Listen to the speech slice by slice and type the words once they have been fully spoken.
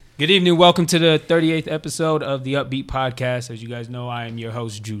Good evening. Welcome to the 38th episode of the Upbeat Podcast. As you guys know, I am your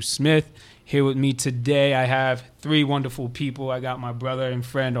host, Drew Smith. Here with me today, I have three wonderful people. I got my brother and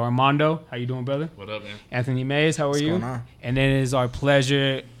friend, Armando. How you doing, brother? What up, man? Anthony Mays, how are you? What's going on? And then it is our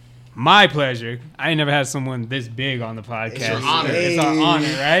pleasure, my pleasure. I ain't never had someone this big on the podcast. It's our honor. It's our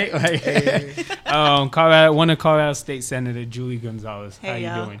honor, right? One of Colorado State Senator Julie Gonzalez. Hey, how you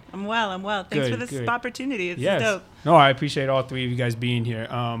y'all. doing? I'm well. Thanks Good, for this good. opportunity. It's Yes. dope. No, I appreciate all three of you guys being here.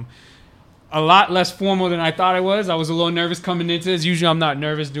 A lot less formal than I thought I was. I was a little nervous coming into this. Usually I'm not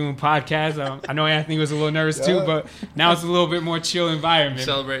nervous doing podcasts. I know Anthony was a little nervous too, but now it's a little bit more chill environment.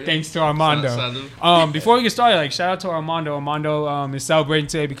 Celebrating. Thanks to Armando. Salud. Before we get started, shout out to Armando. Armando is celebrating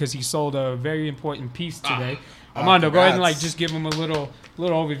today because he sold a very important piece today. Armando, go ahead and just give him a little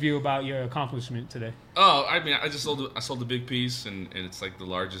overview about your accomplishment today. Oh, I mean, I sold a big piece, and it's like the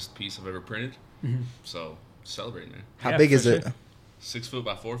largest piece I've ever printed. Mm-hmm. So celebrate, man. How big is it? 6 foot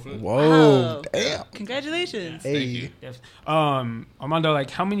by 4 foot. Whoa, Wow. damn. Congratulations. Thank you. Armando,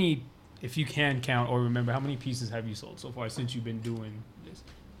 how many, if you can count or remember, how many pieces have you sold so far since you've been doing this?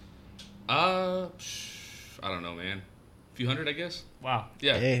 I don't know, man. A few hundred, I guess. Wow.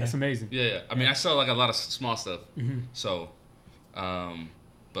 Yeah. That's amazing. Yeah. I mean, I sell like a lot of small stuff. Mm-hmm. So, but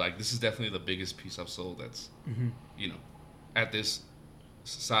like this is definitely the biggest piece I've sold. That's at this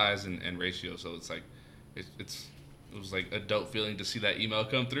size and ratio. So it's like it was like a dope feeling to see that email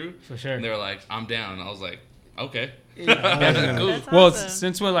come through. For sure. And they were like, "I'm down." And I was like, "Okay." Yeah, That's cool. That's Well, awesome.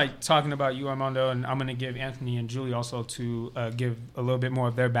 since we're talking about you, Armando, and I'm gonna give Anthony and Julie also to give a little bit more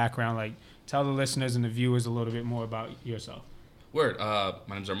of their background. Tell the listeners and the viewers a little bit more about yourself. Word. My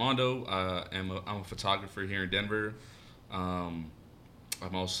name's Armando. I'm a photographer here in Denver. I'm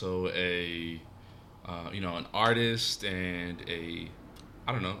also an artist and an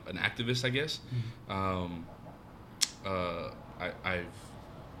activist, I guess. I've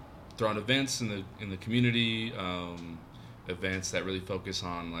thrown events in the community, events that really focus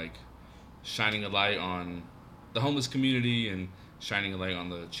on shining a light on the homeless community and shining a light on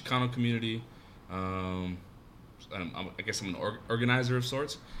the Chicano community. I guess I'm an organizer of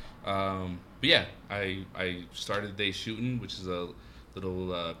sorts. But yeah, I started Day Shootin', which is a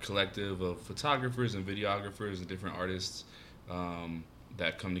little collective of photographers and videographers and different artists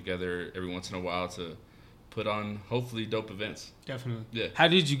that come together every once in a while to put on hopefully dope events. Definitely. Yeah. How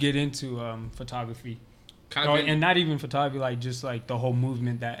did you get into photography? And not even photography, just the whole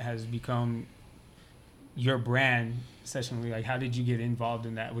movement that has become your brand, essentially. How did you get involved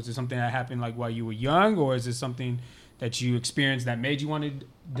in that? Was it something that happened while you were young, or is it something that you experienced that made you want to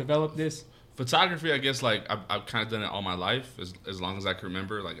develop this? Photography, I guess, I've kind of done it all my life, as long as I can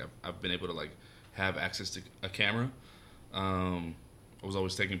remember. I've been able to have access to a camera. I was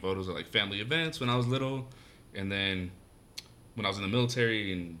always taking photos of family events when I was little, and then when I was in the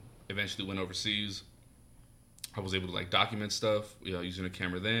military and eventually went overseas, I was able to document stuff, using a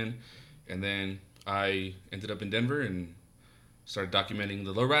camera then, and then I ended up in Denver and started documenting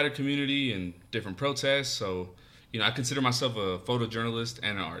the lowrider community and different protests. So, I consider myself a photojournalist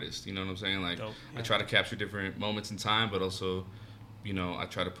and an artist. You know what I'm saying? Dope. Yeah. I try to capture different moments in time, but also, I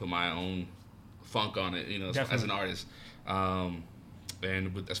try to put my own funk on it, as an artist. And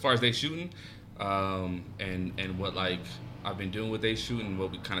as far as Day Shootin', and what I've been doing with Day Shootin', and what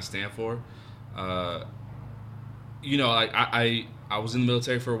we kind of stand for, I was in the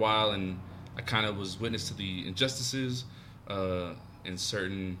military for a while, and I kind of was witness to the injustices and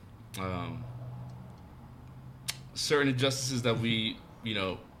certain injustices that we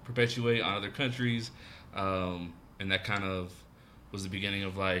perpetuate on other countries, and that kind of was the beginning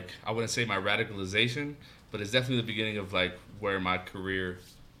of I wouldn't say my radicalization, but it's definitely the beginning of where my career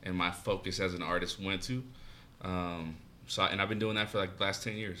and my focus as an artist went to. And I've been doing that for the last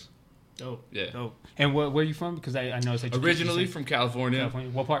 10 years. Dope. Yeah. Dope. And where are you from? Because I know it's Originally from California.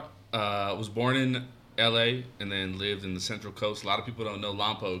 What part? Was born in LA and then lived in the Central Coast. A lot of people don't know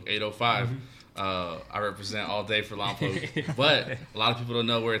Lompoc, 805. I represent all day for Lompoc. But a lot of people don't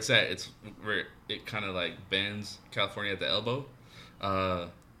know where it's at. It's where it kind of Mm-hmm. bends California at the elbow.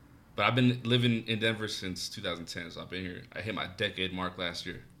 But I've been living in Denver since 2010, so I've been here. I hit my decade mark last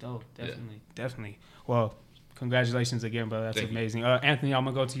year. Dope, definitely. Well, congratulations again, brother. That's Thank amazing. Anthony, I'm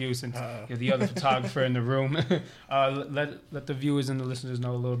gonna go to you since you're the other photographer in the room. Let the viewers and the listeners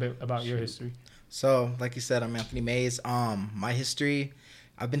know a little bit about your history. So, like you said, I'm Anthony Mays. My history,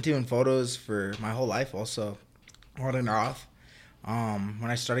 I've been doing photos for my whole life also, on and off.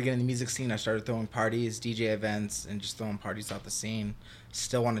 When I started getting in the music scene, I started throwing parties, DJ events, and just throwing parties out the scene.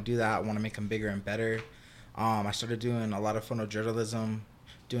 Still want to do that. I want to make them bigger and better. I started doing a lot of photojournalism,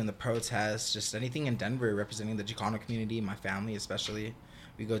 doing the protests, just anything in Denver representing the Chicano community, my family especially.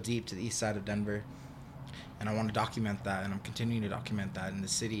 We go deep to the east side of Denver. And I want to document that, and I'm continuing to document that in the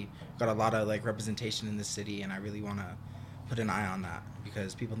city. Got a lot of like representation in the city, and I really want to put an eye on that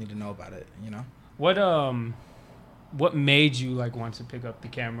because people need to know about it, you know? What made you like want to pick up the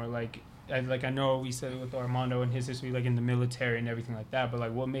camera? I know we said it with Armando and his history, like in the military and everything like that, but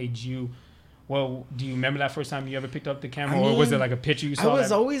like what made you, well, do you remember that first time you ever picked up the camera? Or was it like a picture you saw? I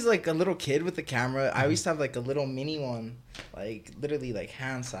was always like a little kid with the camera. I used to have like a little mini one, like literally like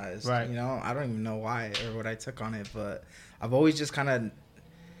hand sized, right. You know? I don't even know why or what I took on it, but I've always just kind of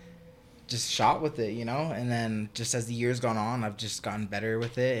just shot with it, you know? And then just as the years gone on, I've just gotten better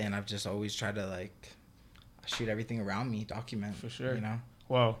with it, and I've just always tried to like shoot everything around me, document. For sure. You know?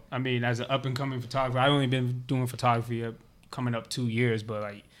 Well, I mean, as an up-and-coming photographer, I've only been doing photography coming up 2 years, but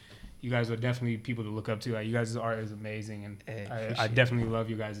like, you guys are definitely people to look up to. Like, you guys' art is amazing, and I definitely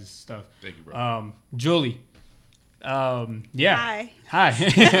love you guys' stuff. Thank you, bro. Julie. Yeah. Hi.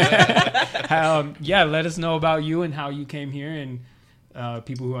 Let us know about you and how you came here, and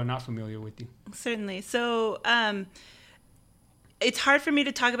people who are not familiar with you. Certainly. So, it's hard for me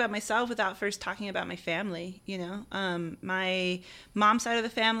to talk about myself without first talking about my family, you know. My mom's side of the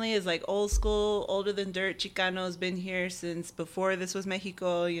family is like old school, older than dirt. Chicano's been here since before this was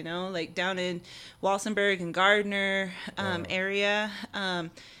Mexico, you know, like down in Walsenburg and Gardner area.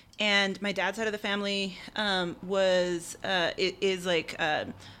 And my dad's side of the family is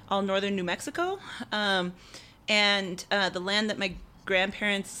all northern New Mexico. And the land that my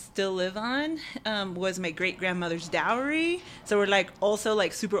grandparents still live on was my great grandmother's dowry, so we're like also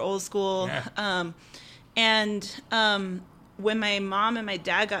like super old school. When my mom and my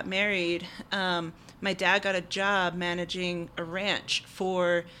dad got married, my dad got a job managing a ranch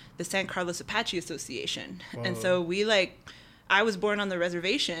for the San Carlos Apache Association. Whoa. And so I was born on the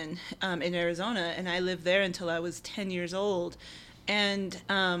reservation in Arizona, and I lived there until I was 10 years old. And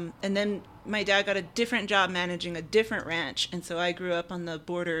then my dad got a different job managing a different ranch, and so I grew up on the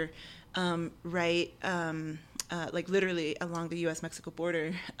border, like literally along the U.S.-Mexico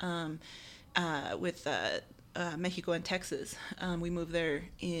border, with Mexico and Texas. We moved there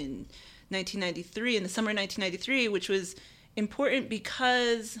in 1993, in the summer of 1993, which was important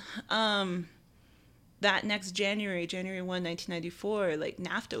because that next January 1, 1994, like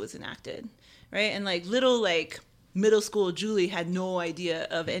NAFTA was enacted, right? And like little like middle school Julie had no idea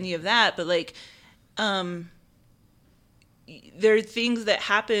of any of that, but like there are things that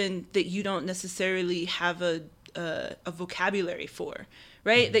happen that you don't necessarily have a vocabulary for,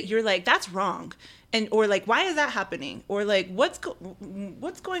 right? Mm-hmm. That you're like, that's wrong, and or like, why is that happening, or like what's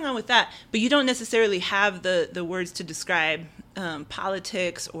going on with that, but you don't necessarily have the words to describe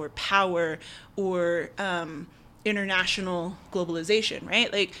politics or power or international globalization,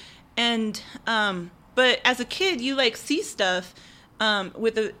 right? Like, and but as a kid, you like see stuff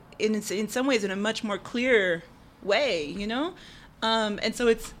in some ways in a much more clear way, you know? And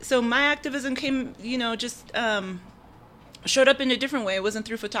so my activism came, you know, just showed up in a different way. It wasn't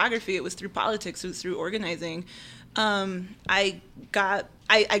through photography. It was through politics. It was through organizing. I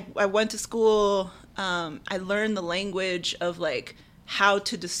went to school. I learned the language of like how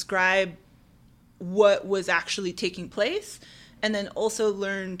to describe what was actually taking place, and then also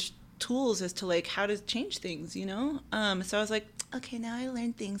learned tools as to like how to change things, you know? So I was like, okay, now I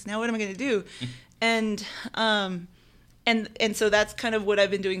learned things. Now what am I going to do? And so that's kind of what I've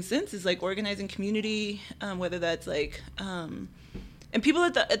been doing since, is like organizing community, whether that's like, and people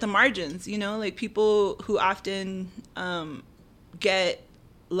at the margins, you know, like people who often get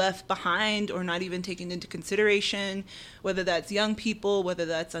left behind or not even taken into consideration, whether that's young people, whether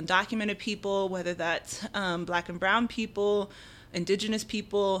that's undocumented people, whether that's Black and brown people, Indigenous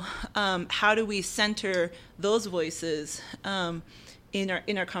people. How do we center those voices in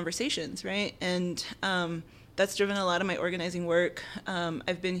our conversations, right? And that's driven a lot of my organizing work.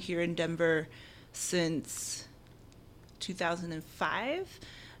 I've been here in Denver since 2005,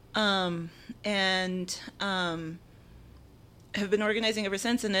 and have been organizing ever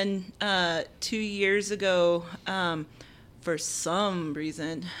since. And then 2 years ago, for some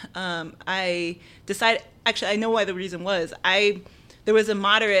reason, I decided, actually I know why the reason was, there was a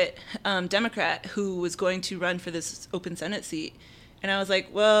moderate Democrat who was going to run for this open Senate seat. And I was like,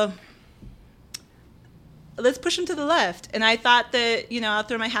 well, let's push him to the left. And I thought that, you know, I'll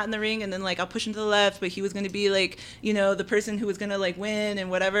throw my hat in the ring and then like I'll push him to the left, but he was going to be like, you know, the person who was going to like win and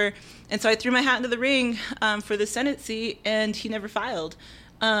whatever. And so I threw my hat into the ring for the Senate seat, and he never filed.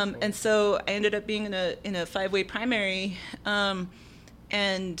 And so I ended up being in a 5-way primary, and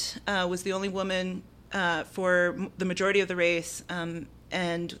was the only woman for the majority of the race,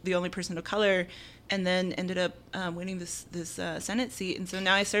 and the only person of color. and then ended up winning this Senate seat. And so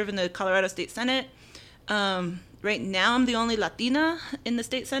now I serve in the Colorado State Senate. Right now, I'm the only Latina in the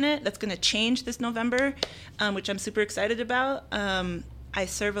state Senate. That's going to change this November, which I'm super excited about. I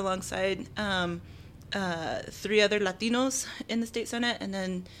serve alongside 3 other Latinos in the state Senate, and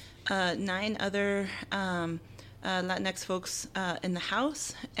then 9 other Latinx folks in the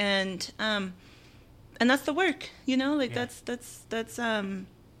House, and that's the work, that's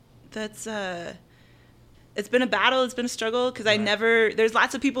it's been a battle, it's been a struggle, because there's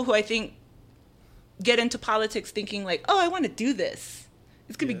lots of people who I think get into politics thinking like, oh, I want to do this,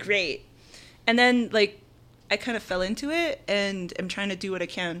 it's gonna be great, and then like I kind of fell into it, and I'm trying to do what I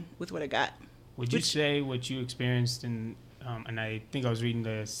can with what I got. Would you say what you experienced in, and I think I was reading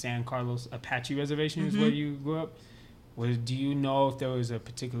the San Carlos Apache Reservation is where you grew up. Do you know if there was a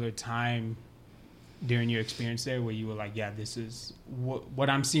particular time during your experience there where you were like, yeah, this is what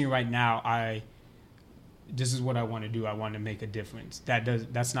I'm seeing right now. This is what I want to do. I want to make a difference.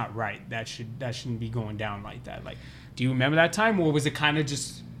 That's not right. That shouldn't be going down like that. Like, do you remember that time, or was it kind of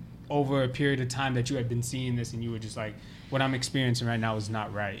just over a period of time that you had been seeing this and you were just like, what I'm experiencing right now is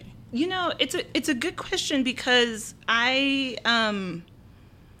not right? It's a good question, because my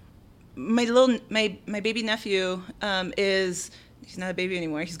baby nephew he's not a baby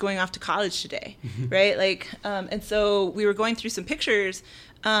anymore. He's going off to college today, right? Like, and so we were going through some pictures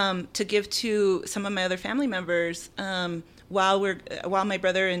to give to some of my other family members while my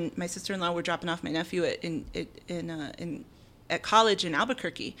brother and my sister-in-law were dropping off my nephew at college in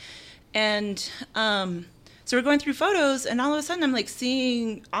Albuquerque, and so we're going through photos, and all of a sudden I'm like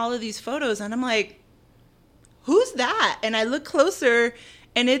seeing all of these photos, and I'm like, who's that? And I look closer,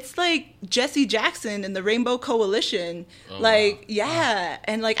 and it's like Jesse Jackson and the Rainbow Coalition. Oh, like, wow. Yeah.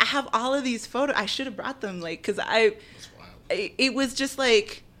 And like, I have all of these photos. I should have brought them, like, because it was just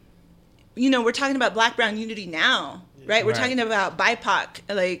like, we're talking about Black Brown unity now, right? We're talking about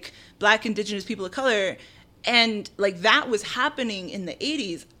BIPOC, like Black Indigenous people of color. And like, that was happening in the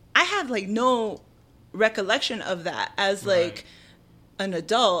 80s. I have like no recollection of that as like an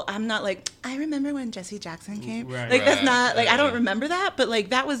adult. I'm not like, I remember when Jesse Jackson came. That's not like, I don't remember that, but like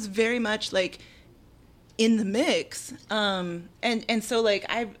that was very much like in the mix. And so like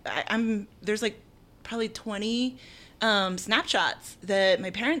I'm there's like probably 20 snapshots that my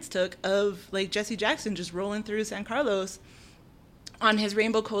parents took of like Jesse Jackson just rolling through San Carlos on his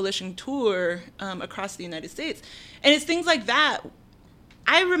Rainbow Coalition tour across the United States. And it's things like that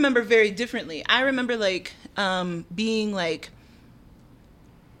I remember very differently. I remember like being like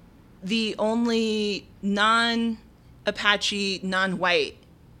the only non-Apache, non-white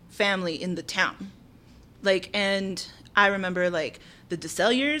family in the town. Like, and I remember like the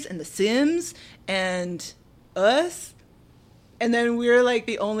DeSelliers and the Sims and us. And then we were like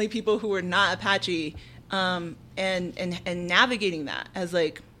the only people who were not Apache, and navigating that as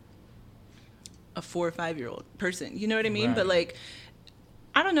like a 4 or 5 year old person. You know what I mean? Right. But like,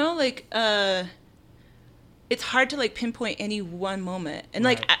 I don't know, like, it's hard to like pinpoint any one moment. And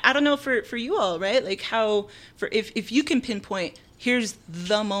like, I don't know for you all, right? Like how, if you can pinpoint, here's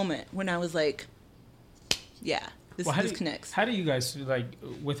the moment when I was like, yeah, this connects. How do you guys, like,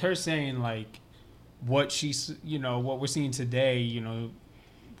 with her saying like what she's, what we're seeing today,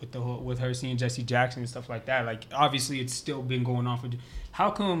 with her seeing Jesse Jackson and stuff like that, like obviously it's still been going on for, how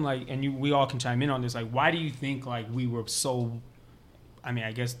come like, and we all can chime in on this, like why do you think like we were so, I mean,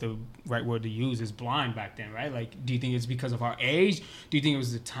 I guess the right word to use is blind back then, right? Like, do you think it's because of our age? Do you think it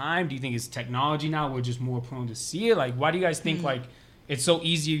was the time? Do you think it's technology now? We're just more prone to see it? Like, why do you guys think, like, it's so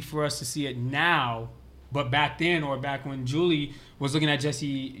easy for us to see it now, but back then, or back when Julie was looking at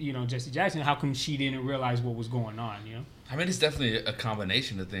Jesse Jackson, how come she didn't realize what was going on, I mean, it's definitely a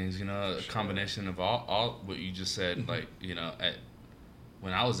combination of things, a combination of all what you just said. Like,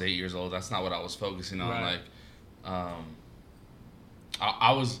 when I was 8 years old, that's not what I was focusing on. Right. Like,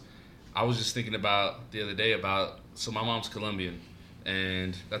 I was just thinking about the other day so my mom's Colombian,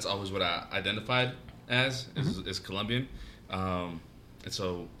 and that's always what I identified as is Colombian, and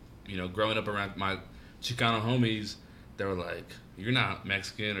so growing up around my Chicano homies, they were like, you're not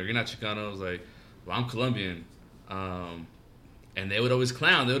Mexican or you're not Chicano. I was like, well, I'm Colombian, and they would always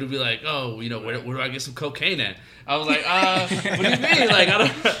clown. They would be like, oh, where do I get some cocaine at? I was like, what do you mean? Like,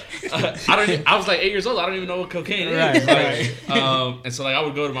 I was like 8 years old. I don't even know what cocaine is. Right. And so like I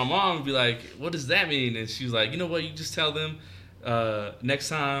would go to my mom and be like, what does that mean? And she was like, you know what? You just tell them next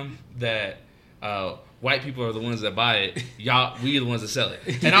time that white people are the ones that buy it. We are the ones that sell it.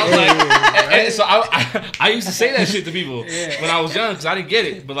 And I was like, and so I used to say that shit to people when I was young because I didn't get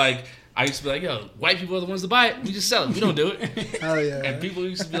it. But like I used to be like, yo, white people are the ones to buy it. We just sell it. We don't do it. Oh yeah. And people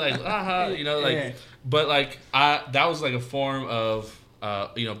used to be like, you know, like, but like, that was like a form of,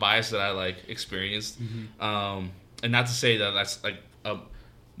 you know, bias that I like experienced. Mm-hmm. And not to say that that's like a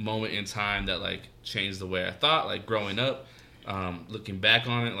moment in time that like changed the way I thought, like growing up, looking back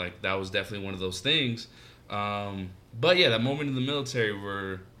on it, like that was definitely one of those things. But yeah, that moment in the military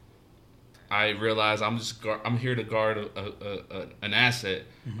where I realized I'm here to guard an asset.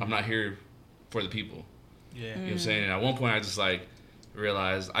 Mm-hmm. I'm not here for the people. Yeah. You know what I'm saying? And at one point I just like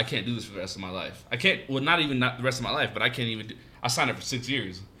realized I can't do this for the rest of my life. I can't, well, not the rest of my life, but I can't even I signed up for 6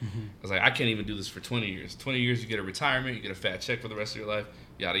 years. Mm-hmm. I was like, I can't even do this for 20 years. 20 years, you get a retirement, you get a fat check for the rest of your life,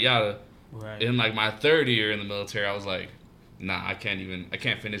 yada, yada. Right. In like my third year in the military, I was like, nah, I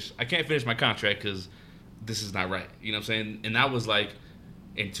can't finish my contract because this is not right. You know what I'm saying? And that was like,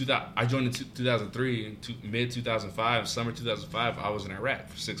 I joined in 2003, in mid 2005, summer 2005, I was in Iraq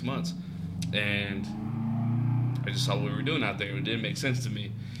for 6 months. And I just saw what we were doing out there. It didn't make sense to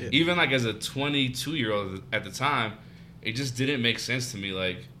me. Yeah. Even like as a 22-year-old at the time, it just didn't make sense to me.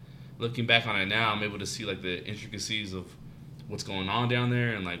 Like, looking back on it now, I'm able to see like the intricacies of what's going on down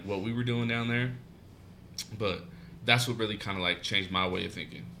there and like what we were doing down there. But that's what really kind of like changed my way of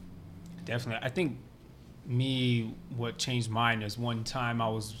thinking. Definitely. I think what changed mine is one time I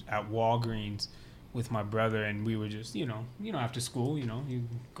was at Walgreens with my brother and we were just, you know, after school, you know, you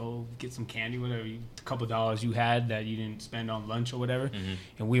go get some candy, whatever, a couple dollars you had that you didn't spend on lunch or whatever. Mm-hmm.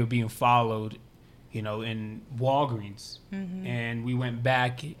 And we were being followed, you know, in Walgreens. Mm-hmm. And we went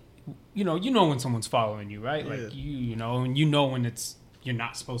back, you know when someone's following you, right? Yeah. Like, you know, and you know when you're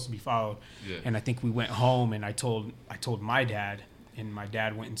not supposed to be followed. Yeah. And I think we went home and I told my dad, and my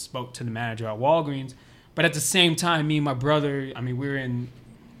dad went and spoke to the manager at Walgreens. But at the same time, me and my brother, I mean, we were in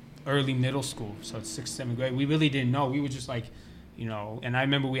early middle school, so it's 6th, 7th grade. We really didn't know. We were just like, you know, and I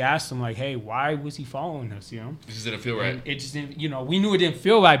remember we asked him like, hey, why was he following us, you know? It just didn't feel right. And it just didn't, you know, we knew it didn't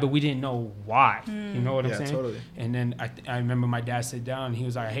feel right, but we didn't know why. You know what I'm saying? Yeah, totally. And then I remember my dad sat down and he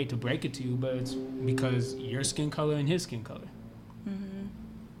was like, I hate to break it to you, but it's because your skin color and his skin color. Mm-hmm.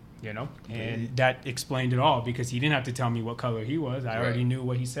 You know? And that explained it all because he didn't have to tell me what color he was. I already knew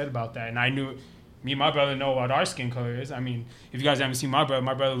what he said about that. And I knew, me and my brother know what our skin color is. I mean, if you guys haven't seen my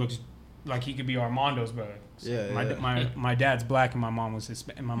brother looks like he could be Armando's brother. So my dad's black and my mom's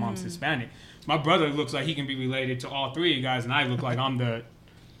Hispanic. My brother looks like he can be related to all three of you guys, and I look like I'm the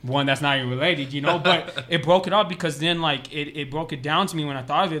one that's not even related, you know. But it broke it up because then like it broke it down to me when I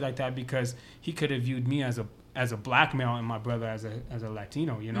thought of it like that because he could have viewed me as a black male and my brother as a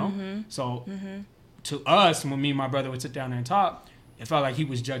Latino, you know. Mm-hmm. So to us, when me and my brother would sit down there and talk, it felt like he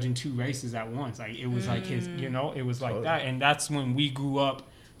was judging two races at once. Like it was like his, you know, it was like that, and that's when we grew up.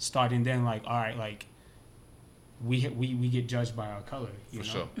 Starting then, like, all right, like, we get judged by our color, you know?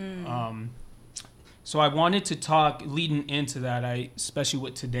 Sure. So I wanted to talk, leading into that, especially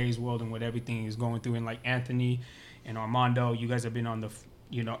with today's world and what everything is going through, and like Anthony and Armando, you guys have been on the,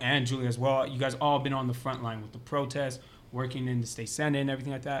 you know, and Julie as well, you guys all been on the front line with the protests, working in the state senate and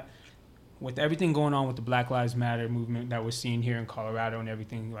everything like that. With everything going on with the Black Lives Matter movement that we're seeing here in Colorado and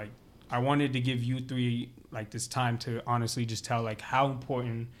everything, like, I wanted to give you three like this time to honestly just tell like how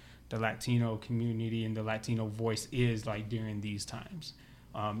important the Latino community and the Latino voice is like during these times.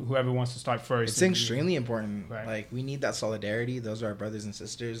 Whoever wants to start first. It's extremely important. Right. Like we need that solidarity. Those are our brothers and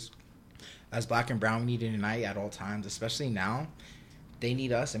sisters. As Black and Brown, we need to unite at all times, especially now. They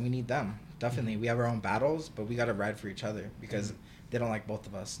need us and we need them. Definitely. We have our own battles, but we got to ride for each other because they don't like both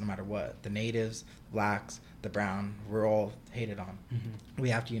of us no matter what. The natives, blacks, the brown, we're all hated on. We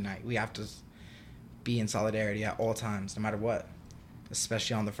have to unite. We have to be in solidarity at all times, no matter what,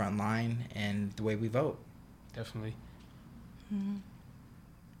 especially on the front line and the way we vote. Definitely.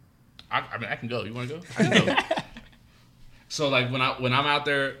 I mean, I can go. You want to go? I can go. So, like, when I'm out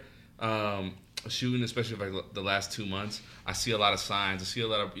there shooting, especially like the last 2 months, I see a lot of signs. I see a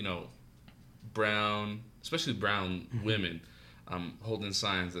lot of, you know, brown, especially brown women holding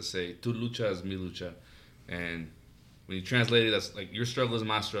signs that say, "Tu lucha es mi lucha." And when you translate it, that's like, your struggle is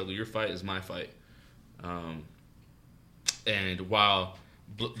my struggle, your fight is my fight. And while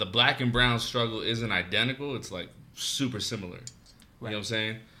the black and brown struggle isn't identical, it's like super similar. Right. You know what I'm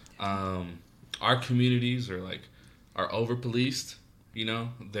saying? Our communities are over policed. You know,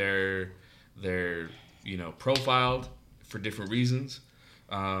 they're you know, profiled for different reasons,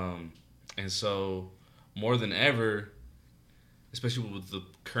 and so more than ever, especially with the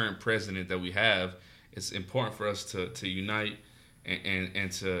current president that we have, it's important for us to unite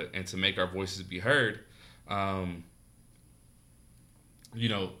and to make our voices be heard. You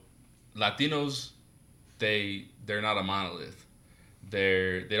know, Latinos, they're not a monolith.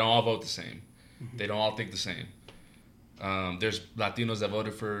 they don't all vote the same. They don't all think the same. There's Latinos that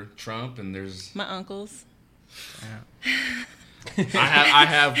voted for Trump, and there's my uncles. Yeah. I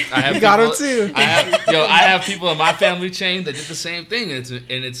have you got them too. I have people in my family chain that did the same thing, and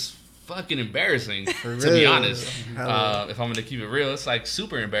it's fucking embarrassing, to be honest. If I'm gonna keep it real, it's like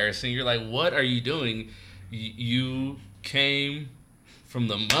super embarrassing. You're like, what are you doing? You came from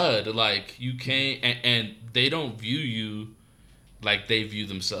the mud, like you came, and they don't view you like they view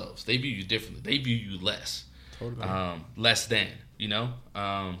themselves. They view you differently. They view you less, less than, you know.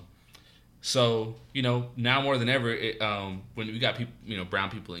 So, you know, now more than ever, when we got people, you know,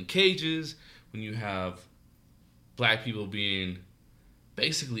 brown people in cages, when you have black people being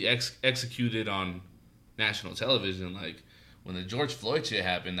basically executed on national television, like when the George Floyd shit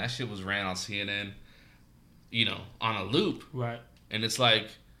happened, that shit was ran on CNN, you know, on a loop. Right. And it's like,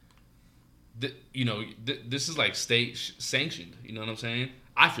 you know, this is like state sanctioned. You know what I'm saying?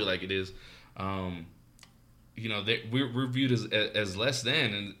 I feel like it is. You know, we're viewed as less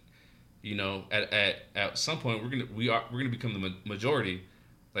than, and you know, at some point we're gonna become the majority.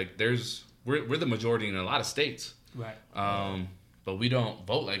 Like we're the majority in a lot of states. Right. But we don't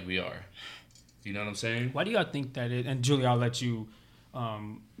vote like we are. You know what I'm saying? Why do y'all think that is? And Julie, I'll let you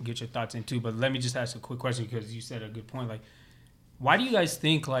get your thoughts in too. But let me just ask a quick question, because you said a good point. Like, why do you guys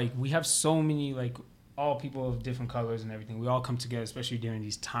think, like, we have so many, like, all people of different colors and everything, we all come together, especially during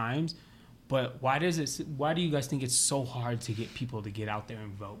these times, but why do you guys think it's so hard to get people to get out there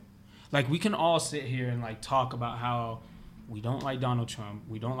and vote? Like, we can all sit here and, like, talk about how we don't like Donald Trump,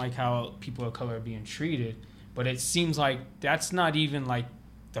 we don't like how people of color are being treated, but it seems like that's not even, like,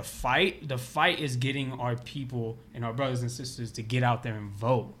 the fight. The fight is getting our people and our brothers and sisters to get out there and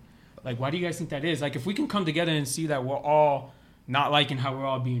vote. Like, why do you guys think that is? Like, if we can come together and see that we're all not liking how we're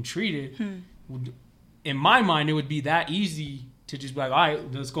all being treated, in my mind, it would be that easy to just be like, all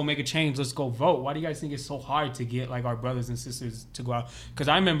right, let's go make a change, let's go vote. Why do you guys think it's so hard to get, like, our brothers and sisters to go out? Because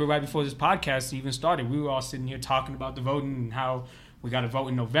I remember right before this podcast even started, we were all sitting here talking about the voting and how we got to vote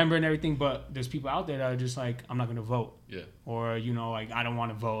in November and everything, but there's people out there that are just like, I'm not going to vote. Yeah. Or, you know, like, I don't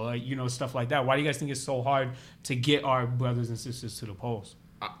want to vote. Like, you know, stuff like that. Why do you guys think it's so hard to get our brothers and sisters to the polls?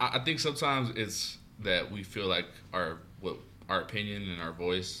 I think sometimes it's that we feel like our opinion and our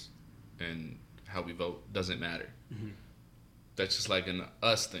voice and how we vote doesn't matter. Mm-hmm. That's just like an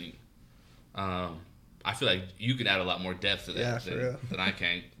us thing. I feel like you can add a lot more depth to that than I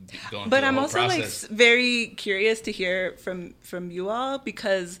can. But I'm also process. Like very curious to hear from you all,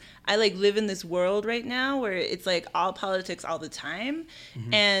 because I like live in this world right now where it's like all politics all the time,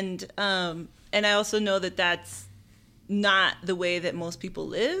 and I also know that that's not the way that most people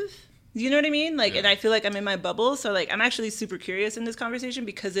live. You know what I mean? Like, and I feel like I'm in my bubble, so like I'm actually super curious in this conversation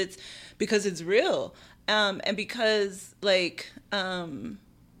because it's real, and because like.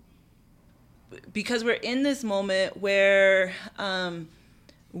 Because we're in this moment where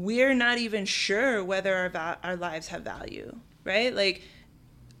we're not even sure whether our lives have value, right? Like,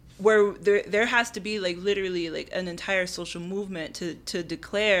 where there has to be like literally like an entire social movement to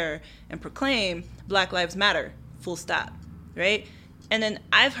declare and proclaim Black Lives Matter, full stop, right? And then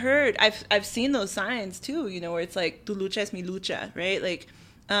I've seen those signs too, you know, where it's like tu lucha es mi lucha, right? Like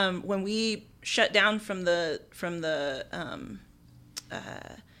when we shut down from the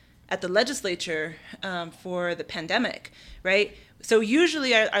at the legislature for the pandemic, right? So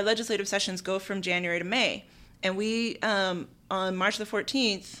usually our legislative sessions go from January to May. And we, on March the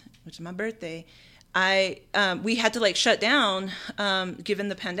 14th, which is my birthday, we had to like shut down given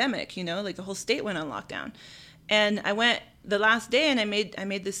the pandemic, you know, like the whole state went on lockdown. And I went the last day and I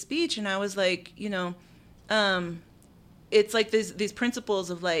made this speech, and I was like, you know, it's like these principles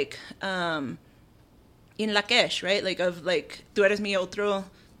of like, in la quech, right? Like of like, tú eres mi otro,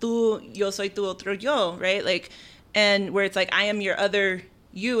 tú, yo soy tu otro yo, right? Like, and where it's like, I am your other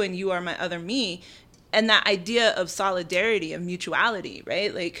you and you are my other me. And that idea of solidarity, of mutuality,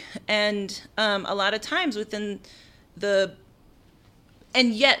 right? Like, and a lot of times within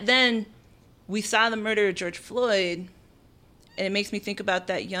and yet then we saw the murder of George Floyd, and it makes me think about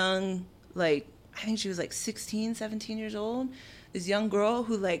that young, like, I think she was like 16, 17 years old, this young girl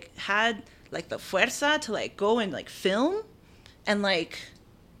who like had like the fuerza to like go and like film and like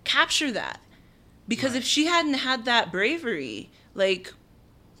capture that. Because if she hadn't had that bravery, like,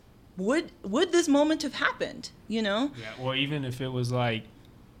 would this moment have happened, you know? Yeah, or even if it was like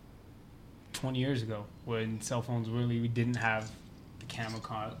 20 years ago when cell phones really didn't have the camera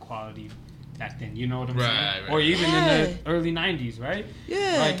quality back then, you know what I'm saying? Right. Or even in the early 90s, right?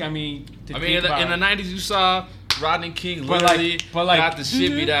 Yeah. Like, I mean... in the 90s you saw Rodney King literally got the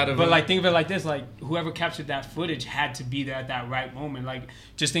shit beat out of him. But like, think of it like this: like, whoever captured that footage had to be there at that right moment. Like,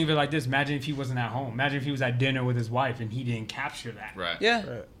 just think of it like this: imagine if he wasn't at home. Imagine if he was at dinner with his wife and he didn't capture that. Right. Yeah.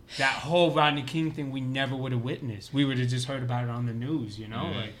 Right. That whole Rodney King thing, we never would have witnessed. We would have just heard about it on the news. You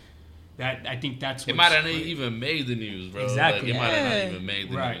know, like that. I think that's it might have not even made the news, bro. Exactly. Like, it might have not even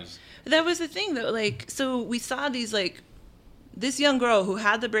made the news. That was the thing, though. Like, so we saw these like this young girl who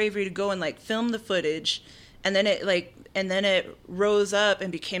had the bravery to go and like film the footage, and then it rose up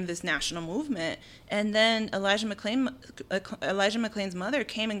and became this national movement. And then Elijah McClain's mother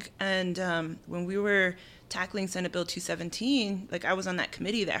came and when we were tackling Senate Bill 217, like I was on that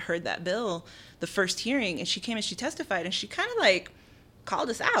committee that heard that bill, the first hearing, and she came and she testified and she kind of like called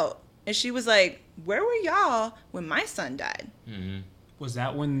us out. And she was like, "Where were y'all when my son died?" Mm-hmm. Was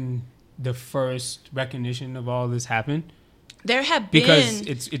that when the first recognition of all this happened? There have been, because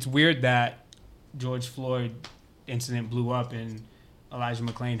it's weird that George Floyd incident blew up and Elijah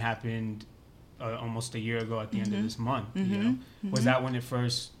McClain happened almost a year ago at the end of this month. You know, was that when it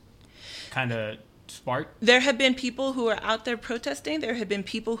first kind of sparked? There have been people who are out there protesting. There have been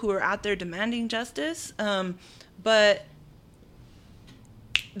people who are out there demanding justice, but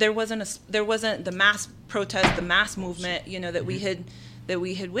there wasn't the mass protest, the mass movement, you know, that we had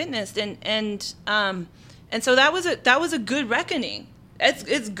witnessed, and so that was a good reckoning.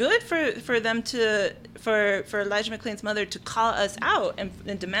 It's good for them for Elijah McClain's mother to call us out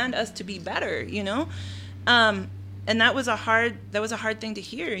and demand us to be better, you know, and that was a hard thing to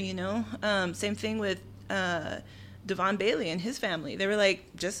hear, you know. Same thing with Devon Bailey and his family. They were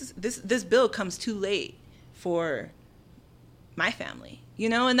like, just this bill comes too late for my family, you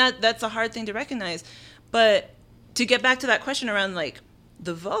know, and that's a hard thing to recognize. But to get back to that question around like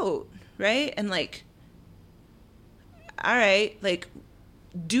the vote, right, and like, all right, like,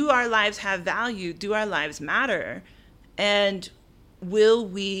 do our lives have value? Do our lives matter? And will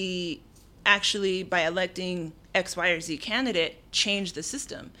we actually, by electing X, Y, or Z candidate, change the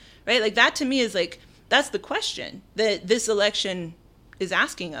system? Right? Like, that to me is like, that's the question that this election is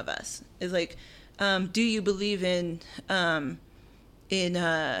asking of us. Is like, do you believe in the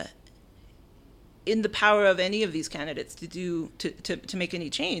power of any of these candidates to make any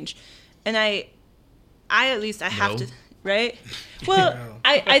change? And I at least have to. Right? Well,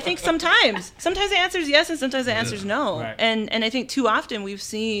 I think sometimes the answer is yes and sometimes the answer is no. Right. And I think too often we've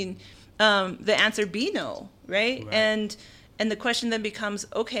seen the answer be no, right? And the question then becomes,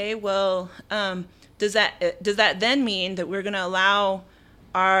 okay, well, does that then mean that we're going to allow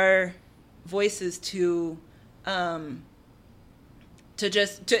our voices to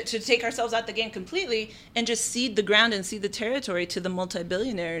take ourselves out the game completely and just cede the ground and cede the territory to the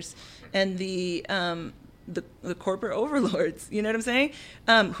multi-billionaires and the corporate overlords, you know what I'm saying?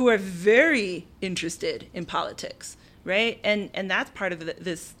 Who are very interested in politics, right? And that's part of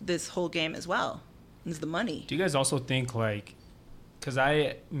this whole game as well, is the money. Do you guys also think, like, because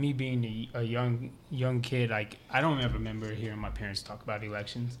me being a young kid, like, I don't ever remember hearing my parents talk about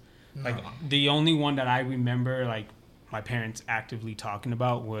elections. No. Like, the only one that I remember, like, my parents actively talking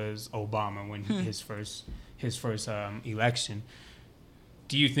about was Obama when his first election.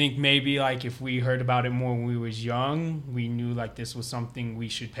 Do you think maybe, like, if we heard about it more when we was young, we knew, like, this was something we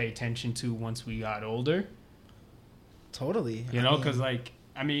should pay attention to once we got older? Totally. You know, because, like,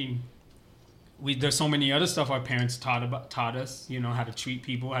 I mean, there's so many other stuff our parents taught us, you know, how to treat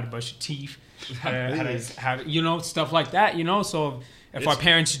people, how to brush your teeth, how to you know, stuff like that, you know? So if our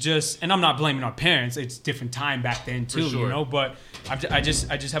parents just, and I'm not blaming our parents, it's different time back then too, you know? But I just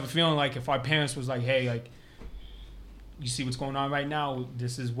have a feeling like if our parents was like, hey, like, you see what's going on right now,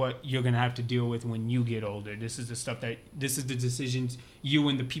 this is what you're going to have to deal with when you get older. This is the decisions you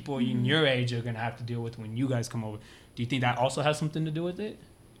and the people in your age are going to have to deal with when you guys come over. Do you think that also has something to do with it?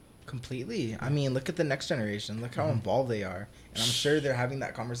 Completely. I mean, look at the next generation. Look how involved they are. And I'm sure they're having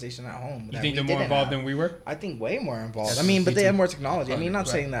that conversation at home. You think they're more involved than we were? I think way more involved. I mean, but they have more technology. I mean, I'm not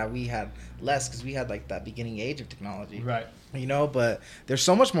saying that we had less because we had, like, that beginning age of technology. Right. You know, but they're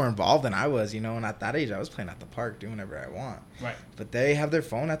so much more involved than I was, you know, and at that age I was playing at the park doing whatever I want. Right. But they have their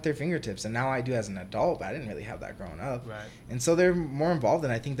phone at their fingertips, and now I do as an adult, but I didn't really have that growing up. Right. And so they're more involved,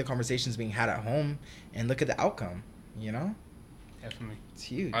 and I think the conversation's being had at home, and look at the outcome, you know? Definitely. It's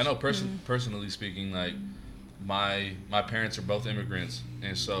huge. I know personally speaking, like, my parents are both immigrants,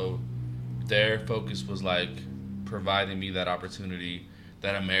 and so their focus was, like, providing me that opportunity,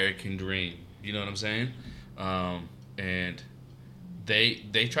 that American dream. You know what I'm saying? And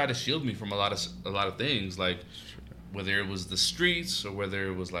they try to shield me from a lot of things, like whether it was the streets or whether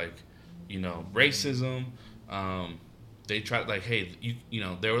it was, like, you know, racism. they tried like, hey, you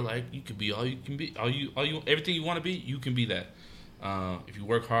know, they were like, you could be all you can be, all you everything you want to be, you can be that. If you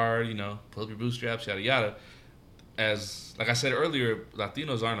work hard, you know, pull up your bootstraps, yada yada. As like I said earlier,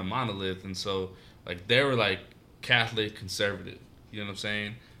 Latinos aren't a monolith, and so like they were like Catholic conservative, you know what I'm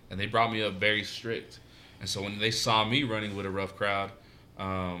saying? And they brought me up very strict. And so when they saw me running with a rough crowd,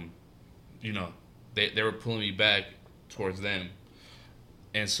 you know, they were pulling me back towards them.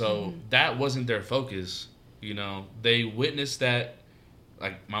 And so that wasn't their focus, you know. They witnessed that,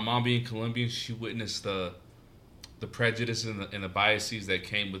 like my mom being Colombian, she witnessed the prejudice and the biases that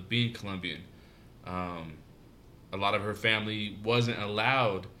came with being Colombian. A lot of her family wasn't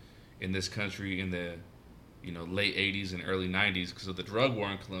allowed in this country in the, you know, late 80s and early 90s because of the drug war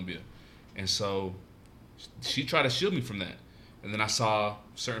in Colombia. And so she tried to shield me from that. And then I saw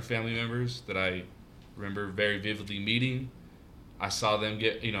certain family members that I remember very vividly meeting. I saw them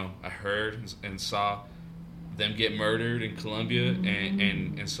get, you know, I heard and saw them get murdered in Colombia.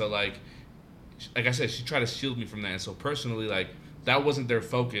 And so, like I said, she tried to shield me from that. And so personally, like, that wasn't their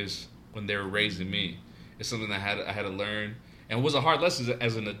focus when they were raising me. It's something that I had to learn. And it was a hard lesson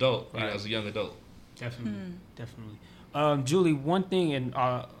as an adult, right. You know, as a young adult. Definitely. Julie, one thing, and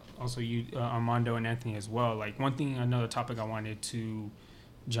also you, Armando and Anthony as well, like one thing, another topic I wanted to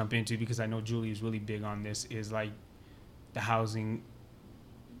jump into, because I know Julie is really big on this, is like the housing,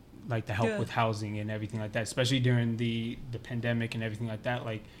 like the help with housing and everything like that, especially during the pandemic and everything like that.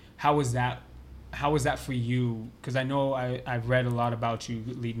 Like, how was that for you? Because I know I've read a lot about you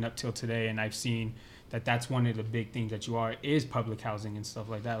leading up till today, and I've seen that that's one of the big things that you are, is public housing and stuff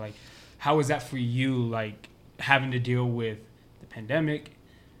like that. Like, how is that for you, like having to deal with the pandemic,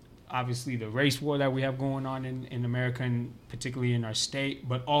 obviously the race war that we have going on in America, and particularly in our state,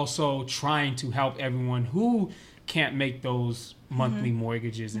 but also trying to help everyone who can't make those monthly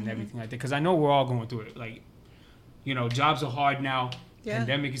mortgages and everything like that? Because I know we're all going through it. Like, you know, jobs are hard now. Yeah.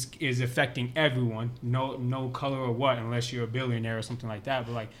 Pandemic is affecting everyone, no color or what, unless you're a billionaire or something like that.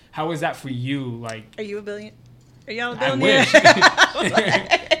 But like, how is that for you? Like, are you a billion? Are y'all a billionaire?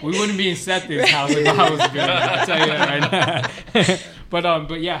 I wish. We wouldn't be in Seth's house if I was a billionaire. I'll tell you that right now.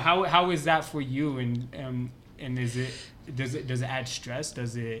 But yeah, how is that for you? And does it add stress?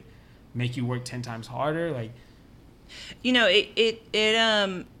 Does it make you work 10 times harder? Like, you know,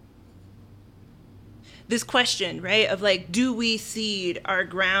 it this question, right, of like, do we cede our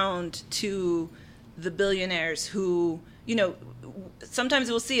ground to the billionaires who, you know, sometimes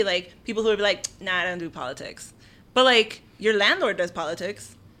we'll see like people who will be like, nah, I don't do politics. But like, your landlord does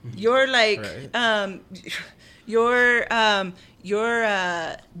politics. You're like, right. Your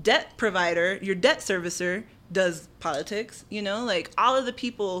debt provider, your debt servicer does politics. You know, like all of the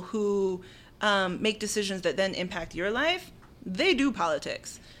people who make decisions that then impact your life, they do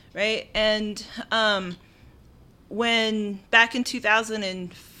politics, right? And when back in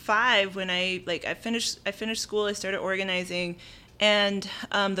 2005, when I finished school, I started organizing. And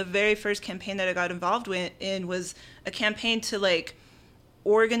the very first campaign that I got involved in was a campaign to like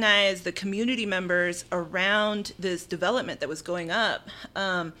organize the community members around this development that was going up,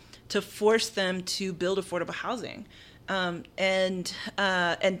 to force them to build affordable housing, and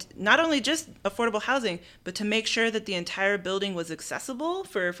not only just affordable housing, but to make sure that the entire building was accessible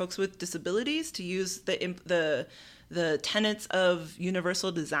for folks with disabilities to use the tenets of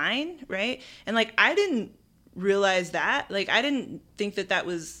universal design, right? And like, I didn't realize that, like, I didn't think that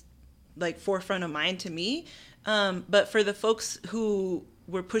was like forefront of mind to me, but for the folks who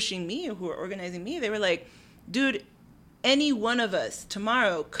were pushing me, who were organizing me, they were like, dude, any one of us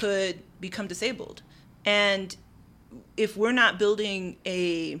tomorrow could become disabled, and if we're not building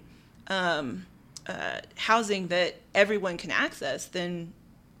a housing that everyone can access, then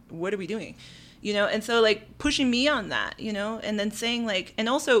what are we doing? You know, and so like pushing me on that, you know, and then saying like, and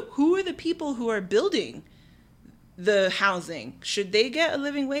also, who are the people who are building the housing? Should they get a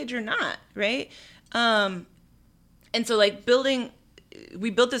living wage or not, right? And so like we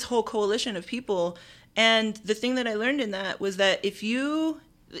built this whole coalition of people, and the thing that I learned in that was that if you,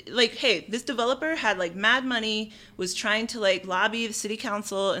 like, hey, this developer had like mad money, was trying to like lobby the city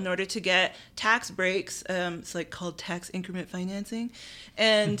council in order to get tax breaks, it's like called tax increment financing,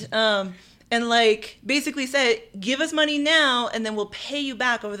 and like basically said, give us money now and then we'll pay you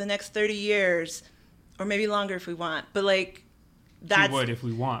back over the next 30 years. Or maybe longer if we want, but like, that's... We would if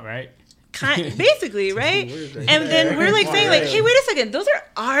we want, right? Basically, right? And then we're like saying like, hey, wait a second, those are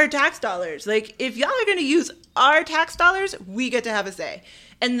our tax dollars. Like, if y'all are going to use our tax dollars, we get to have a say.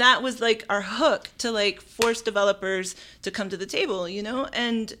 And that was like our hook to like force developers to come to the table, you know?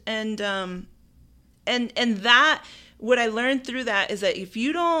 And that, what I learned through that is that if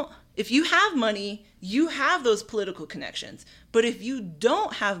you have money you have those political connections. But if you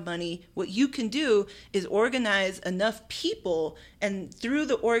don't have money, what you can do is organize enough people, and through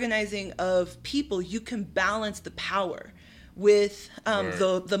the organizing of people, you can balance the power with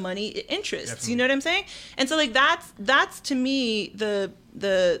the money interests. Definitely. You know what I'm saying? And so like that's to me the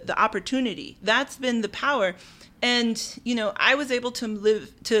opportunity. That's been the power. And you know, I was able to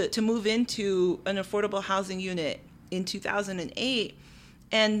move into an affordable housing unit in 2008,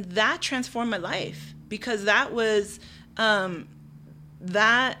 and that transformed my life, because that was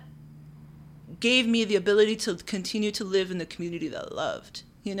that gave me the ability to continue to live in the community that I loved,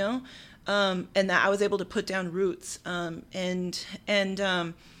 you know, and that I was able to put down roots, and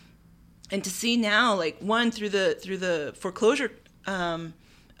to see now, like, one, through the foreclosure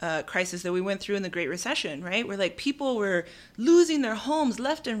crisis that we went through in the Great Recession, right? Where like people were losing their homes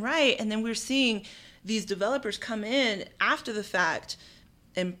left and right, and then we're seeing these developers come in after the fact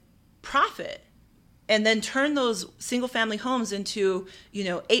and profit, and then turn those single family homes into, you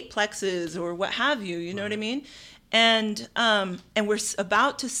know, 8plexes or what have you, you know what I mean? And we're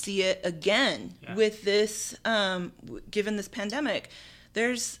about to see it again with this, given this pandemic.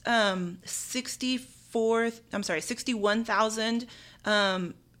 There's 61,000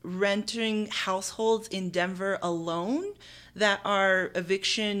 renting households in Denver alone that are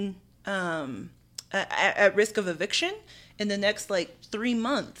eviction, at risk of eviction in the next like 3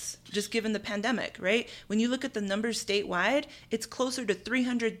 months, just given the pandemic, right? When you look at the numbers statewide, it's closer to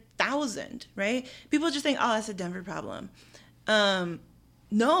 300,000, right? People just think, oh, that's a Denver problem. No,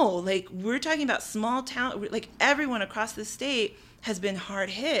 like, we're talking about small town, like everyone across the state has been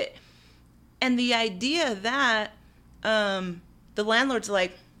hard hit. And the idea that the landlord's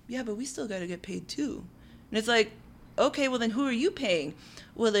like, yeah, but we still got to get paid too. And it's like, okay, well then who are you paying?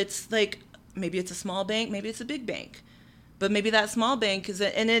 Well, it's like, maybe it's a small bank, maybe it's a big bank. But maybe that small bank is,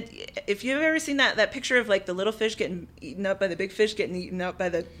 if you've ever seen that picture of like the little fish getting eaten up by the big fish getting eaten up by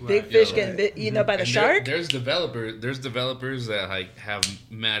the big fish getting eaten up by the shark. There's developers that like have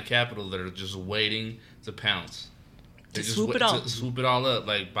mad capital that are just waiting to pounce. They just swoop it all up,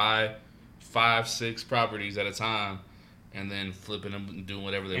 like buy 5-6 properties at a time, and then flipping them and doing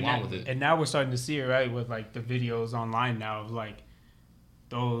whatever they want with it. And now we're starting to see it, right, with like the videos online now of like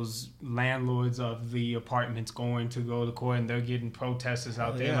those landlords of the apartments going to go to court, and they're getting protesters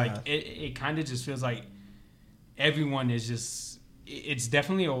out there. Yeah. Like it kind of just feels like everyone is just, it's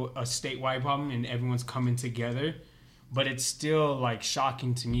definitely a statewide problem and everyone's coming together, but it's still like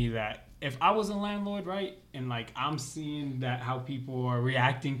shocking to me that if I was a landlord, right, and like I'm seeing that how people are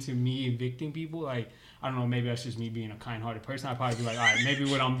reacting to me evicting people, like, I don't know, maybe that's just me being a kind-hearted person. I'd probably be like, all right, maybe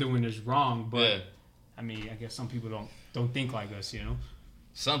what I'm doing is wrong, but I mean, I guess some people don't think like us, you know.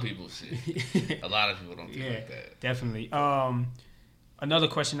 Some people see. A lot of people don't think like that. Definitely. Another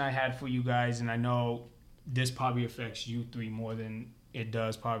question I had for you guys, and I know this probably affects you three more than it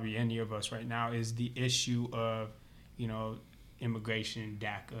does probably any of us right now, is the issue of, you know, immigration,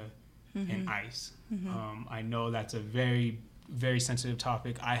 DACA, and ICE. I know that's a very, very sensitive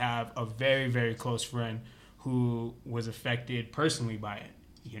topic. I have a very, very close friend who was affected personally by it,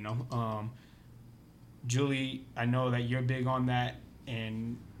 you know. Julie, I know that you're big on that.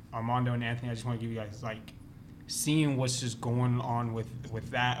 And Armando and Anthony, I just want to give you guys, like, seeing what's just going on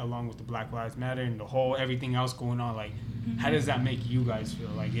with that, along with the Black Lives Matter and the whole everything else going on. Like, how does that make you guys feel?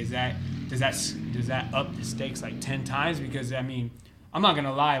 Like, does that up the stakes like 10 times? Because I mean, I'm not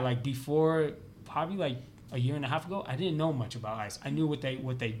gonna lie. Like, before, probably like a year and a half ago, I didn't know much about ICE. I knew what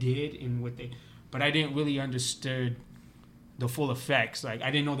they did and but I didn't really understood the full effects. Like,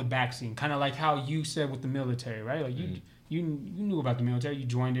 I didn't know the backseat. Kind of like how you said with the military, right? Like You knew about the military. You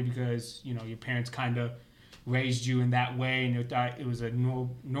joined it because, you know, your parents kind of raised you in that way, and you thought it was a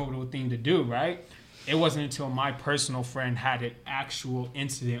noble thing to do, right? It wasn't until my personal friend had an actual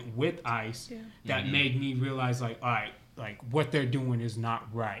incident with ICE that made me realize, like, all right, like, what they're doing is not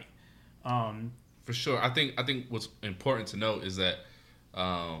right. For sure. I think what's important to note is that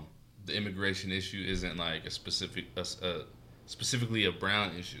the immigration issue isn't like specifically a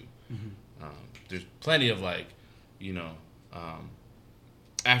brown issue. There's plenty of, like, you know,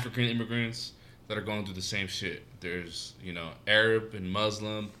 African immigrants that are going through the same shit. There's, you know, Arab and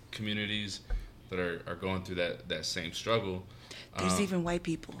Muslim communities that are going through that same struggle. There's even white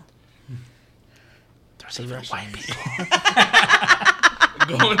people. There's even white people.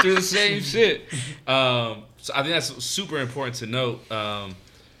 Going through the same shit. So I think that's super important to note.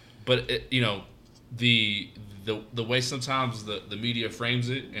 But, you know, the way sometimes the media frames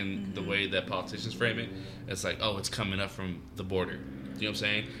it and the way that politicians frame it, it's like, oh, it's coming up from the border. You know what I'm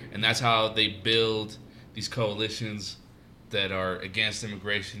saying? And that's how they build these coalitions that are against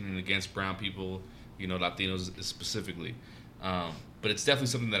immigration and against brown people, Latinos specifically. But it's definitely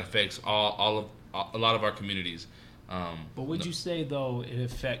something that affects a lot of our communities. But would you say though it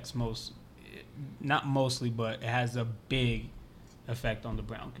affects not mostly, but it has a big effect on the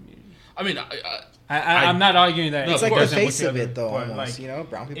brown community? I mean, I'm not arguing that. It's like the face of it, though. Almost,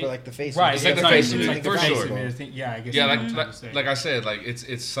 brown people are like the face. Right, it's like the face of it, for sure. Yeah, I guess. Yeah, like I said, like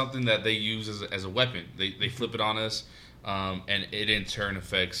it's something that they use as a weapon. They flip it on us, and it in turn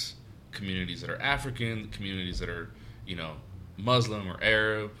affects communities that are African, communities that are Muslim or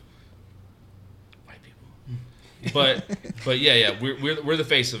Arab, white people. But yeah, we're the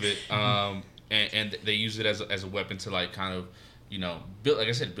face of it, and they use it as a weapon to like kind of build, like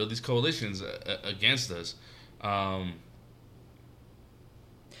I said, build these coalitions against us. Go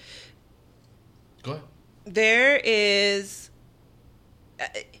ahead. There is.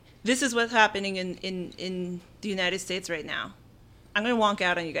 This is what's happening in the United States right now. I'm going to wonk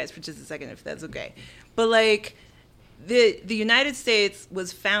out on you guys for just a second, if that's okay. But like, the United States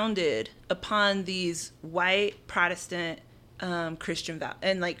was founded upon these white Protestant Christian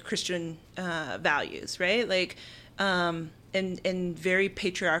values, right? Like, and very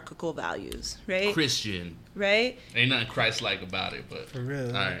patriarchal values, right? Christian, right? Ain't nothing Christ-like about it, but for real.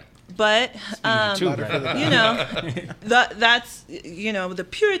 All right. But that's the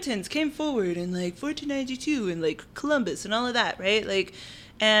Puritans came forward in like 1492 and like Columbus and all of that, right? Like,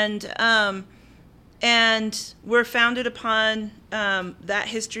 and we're founded upon that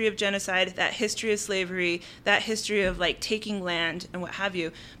history of genocide, that history of slavery, that history of like taking land and what have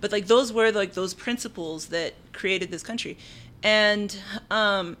you. But like those were like those principles that created this country, and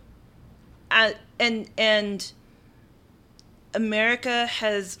America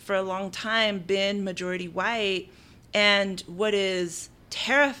has for a long time been majority white, and what is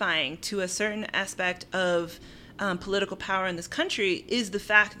terrifying to a certain aspect of political power in this country is the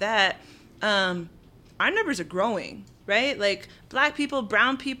fact that our numbers are growing, right? Like black people,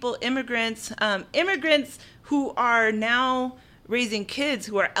 brown people, immigrants who are now raising kids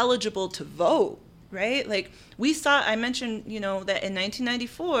who are eligible to vote, right? Like I mentioned, that in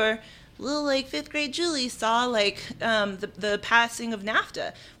 1994, little like fifth grade Julie saw like the passing of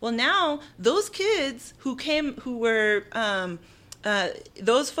NAFTA. Well, now those kids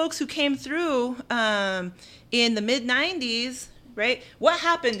those folks who came through in the mid 90s, right? What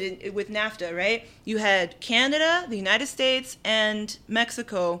happened with NAFTA, right? You had Canada, the United States, and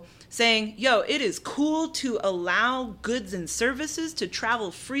Mexico saying, yo, it is cool to allow goods and services to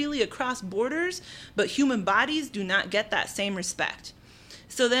travel freely across borders, but human bodies do not get that same respect.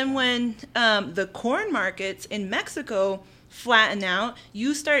 So then when the corn markets in Mexico flatten out,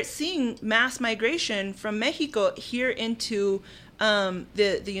 you start seeing mass migration from Mexico here into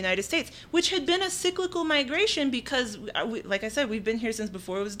the United States, which had been a cyclical migration because, like I said, we've been here since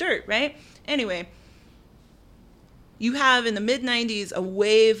before it was dirt, right? Anyway, you have in the mid-90s a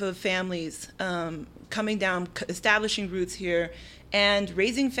wave of families coming down, establishing roots here and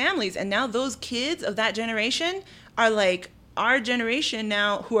raising families. And now those kids of that generation are like our generation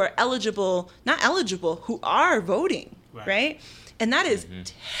now who are not eligible, who are voting, right? And that is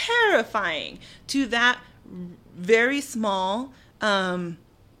terrifying to that very small,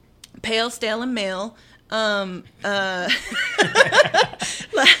 pale, stale, and male,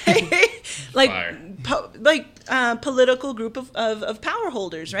 political group of power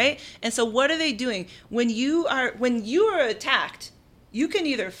holders, right? And so what are they doing? When you are attacked, you can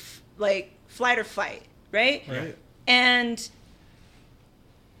either flight or fight, right? Right. And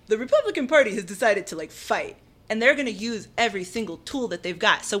the Republican Party has decided to fight, and they're going to use every single tool that they've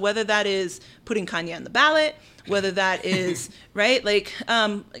got. So whether that is putting Kanye on the ballot, whether that is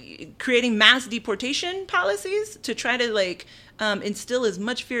creating mass deportation policies to try to instill as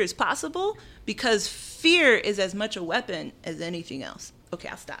much fear as possible, because fear is as much a weapon as anything else. Okay,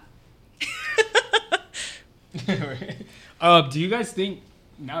 I'll stop. Do you guys think,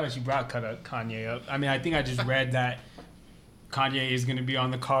 now that you brought Kanye up, I mean, I think I just read that Kanye is going to be on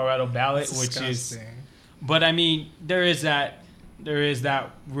the Colorado ballot, which is, but I mean, there is that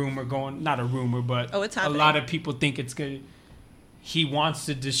rumor going, not a rumor, but it's happening. A lot of people think it's good. He wants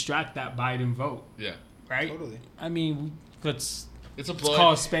to distract that Biden vote. Yeah. Right? Totally. I mean, let's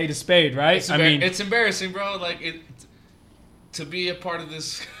call a spade, right? It's embarrassing, bro. To be a part of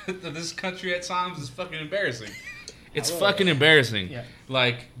this country at times is fucking embarrassing. It's fucking embarrassing. Yeah.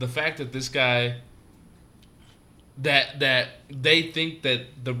 The fact that this guy, that they think that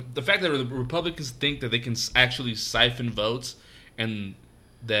the fact that the Republicans think that they can actually siphon votes, and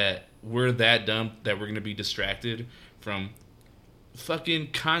that we're that dumb that we're going to be distracted from fucking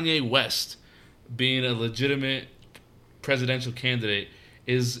Kanye West being a legitimate presidential candidate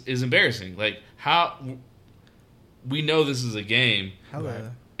is embarrassing. Like, how we know this is a game,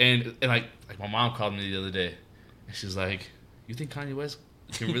 and like my mom called me the other day, and she's like, "You think Kanye West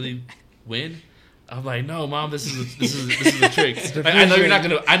can really win?" I'm like, "No, Mom, this is a trick. Like, I know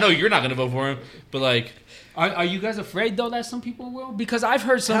you're not gonna vote for him, but like." Are you guys afraid though that some people will? Because I've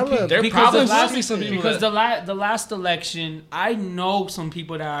heard some people. There probably will be some people. Because the last election, I know some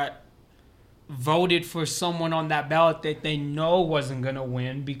people that voted for someone on that ballot that they know wasn't gonna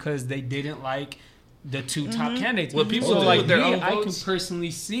win because they didn't like the two top candidates. What people so do like with their me, own I can votes?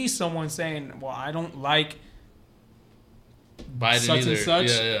 personally see someone saying, "Well, I don't like Biden such either. and such,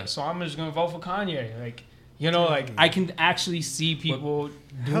 Yeah. so I'm just gonna vote for Kanye." Like, you know, like I can actually see people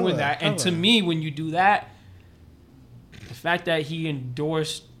doing that. And to me, when you do that, the fact that he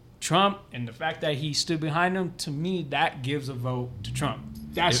endorsed Trump and the fact that he stood behind him, to me, that gives a vote to Trump.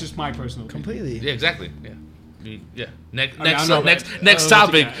 That's just my personal opinion. Completely. Yeah, exactly. Yeah. I mean, yeah. Next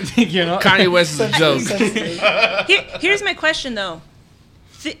topic. You know? Kanye West is a joke. Here's my question, though.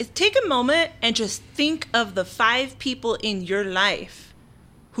 Take a moment and just think of the 5 people in your life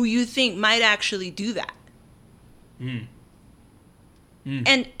who you think might actually do that.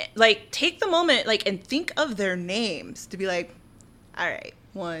 And like take the moment and think of their names to be like, all right,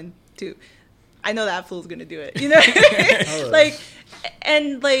 1, 2, I know that fool's gonna do it, you know.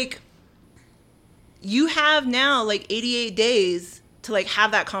 You have now 88 days to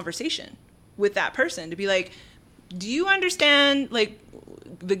have that conversation with that person to be like, do you understand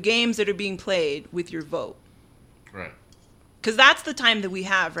the games that are being played with your vote? Right. Because that's the time that we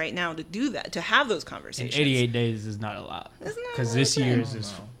have right now to do that, to have those conversations. And 88 days is not a lot. Because this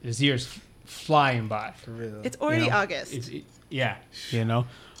year's flying by. For real. It's already August. Yeah, you know.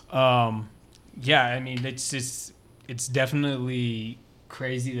 Yeah, I mean, it's definitely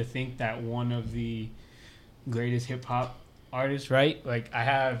crazy to think that one of the greatest hip-hop artists, right? Like, I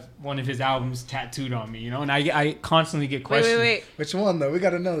have one of his albums tattooed on me, you know? And I constantly get questions. Wait. Which one, though? We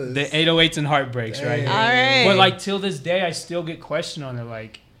got to know this. The 808s and Heartbreaks, right? All right. But, till this day, I still get questioned on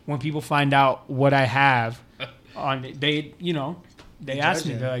it. When people find out what I have on it, they ask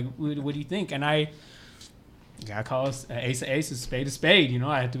me, they're like, what do you think? And I call us ace a spade, you know?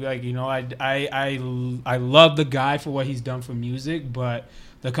 I have to be like, you know, I love the guy for what he's done for music, but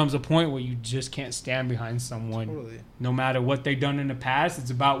there comes a point where you just can't stand behind someone. No matter what they've done in the past. It's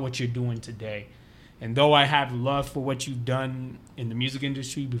about what you're doing today. And though I have love for what you've done in the music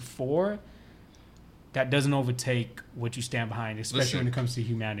industry before, that doesn't overtake what you stand behind, especially when it comes to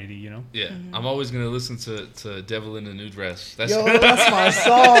humanity, you know? Yeah. Mm-hmm. I'm always going to listen to Devil in a New Dress. That's my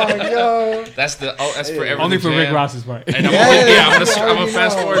song, yo. That's for everything. Only for Rick Ross's part. And I'm gonna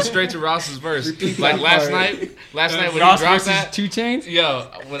fast forward straight to Ross's verse. Last night when Ross he dropped that 2 Chainz?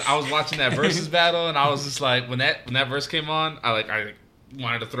 Yo, when I was watching that versus battle, and I was just like, when that verse came on, I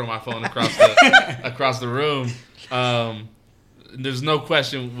wanted to throw my phone across the room. There's no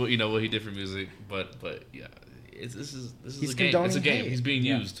question, what he did for music, but yeah, this is a game. It's a game. He's being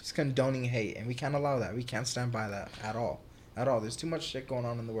used. He's condoning hate, and we can't allow that. We can't stand by that at all. There's too much shit going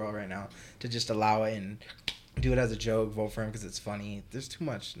on in the world right now to just allow it and do it as a joke, vote for him because it's funny. There's too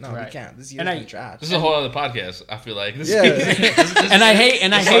much. No, we can't. This year's been trash. This is a whole other podcast. I feel like. I hate.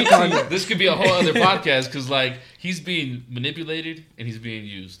 This could be a whole other podcast because he's being manipulated and he's being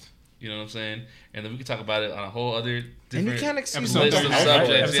used. You know what I'm saying? And then we can talk about it on a whole other different and you can't excuse list of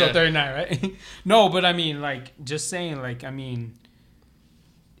subjects. Episode 39, right? No, but I mean, just saying,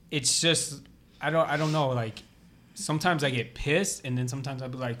 it's just I don't know. Sometimes I get pissed, and then sometimes I'll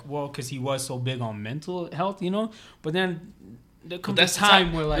be like, well, because he was so big on mental health, you know. But then there comes a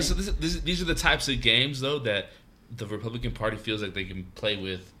time where these are the types of games though that the Republican Party feels like they can play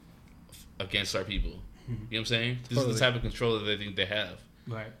with against our people. You know what I'm saying? This is the type of control that they think they have.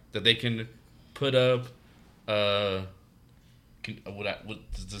 Right. That they can put up. What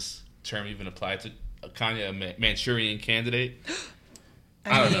does this term even apply to? Kanye, a Manchurian candidate?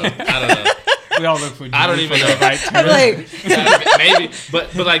 I don't know. We all look for. I don't even know. Right? I'm like, maybe,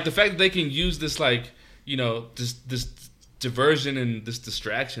 but the fact that they can use this this diversion and this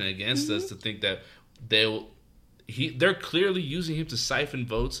distraction against us to think that they're clearly using him to siphon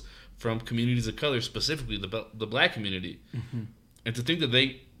votes from communities of color, specifically the black community. And to think that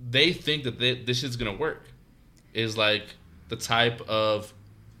they think that this shit's gonna work is the type of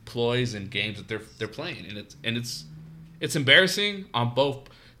ploys and games that they're playing, and it's embarrassing on both.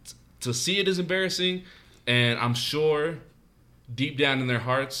 To see it is embarrassing, and I'm sure deep down in their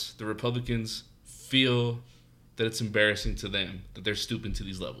hearts, the Republicans feel that it's embarrassing to them that they're stooping to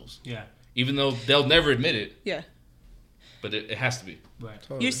these levels. Yeah, even though they'll never admit it. Yeah. but it has to be. Right.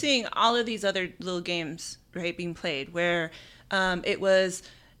 Totally. You're seeing all of these other little games, right, being played where it was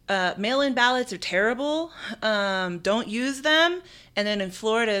mail-in ballots are terrible, don't use them. And then in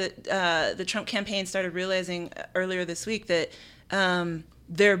Florida, the Trump campaign started realizing earlier this week that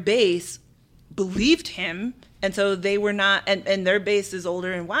their base believed him. And so they were not, and their base is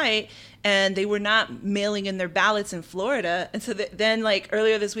older and white, and they were not mailing in their ballots in Florida. And so then, like,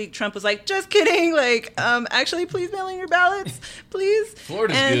 earlier this week, Trump was like, just kidding. Like, actually, please mail in your ballots, please.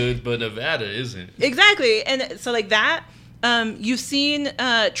 Florida's good, but Nevada isn't. Exactly. And so, like, that, you've seen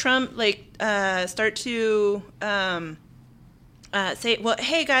Trump, like, start to say, well,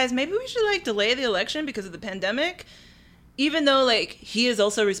 hey, guys, maybe we should, like, delay the election because of the pandemic. Even though, like, he is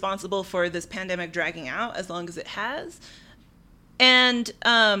also responsible for this pandemic dragging out as long as it has. And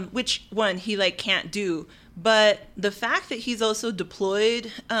which one he, like, can't do. But the fact that he's also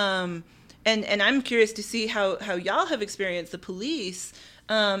deployed, and I'm curious to see how y'all have experienced the police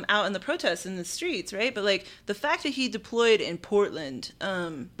out in the protests in the streets, right? But, like, the fact that he deployed in Portland,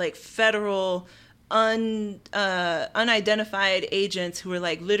 like, federal unidentified agents who were,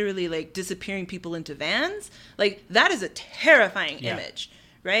 like, literally, like, disappearing people into vans, like, that is a terrifying image,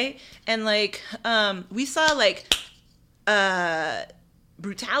 right? And, like, we saw, like,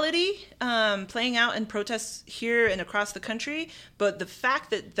 brutality playing out in protests here and across the country, but the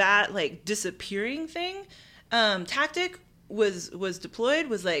fact that like disappearing thing tactic was deployed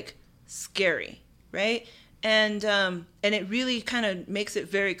was, like, scary, right? And it really kind of makes it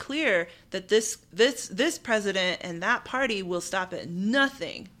very clear that this president and that party will stop at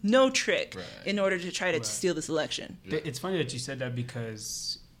nothing, no trick, right, in order to try to steal this election. It's funny that you said that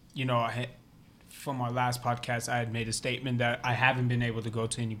because, you know, from our last podcast, I had made a statement that I haven't been able to go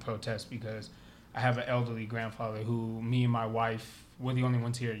to any protests because I have an elderly grandfather who, me and my wife, we're the only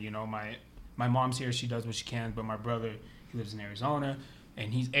ones here. You know, my mom's here, she does what she can, but my brother, he lives in Arizona,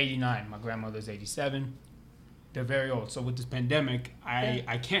 and he's 89. My grandmother's 87. They're very old. So with this pandemic,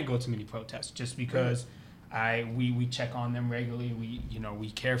 I can't go to many protests just because we check on them regularly.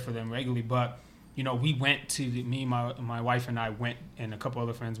 We care for them regularly. But, you know, we went to my wife and I went, and a couple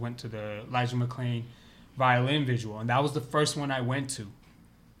other friends went to the Elijah McClain violin visual. And that was the first one I went to.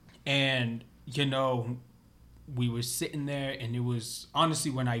 And, you know, we were sitting there, and it was,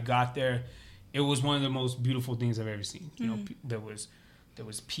 honestly, when I got there, it was one of the most beautiful things I've ever seen. You know, there was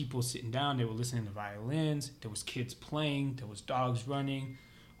people sitting down. They were listening to violins. There was kids playing. There was dogs running.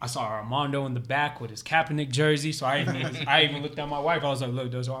 I saw Armando in the back with his Kaepernick jersey. So I even looked at my wife. I was like,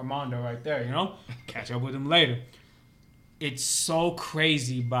 look, there's Armando right there, you know? Catch up with him later. It's so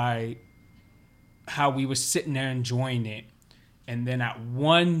crazy by how we were sitting there enjoying it. And then at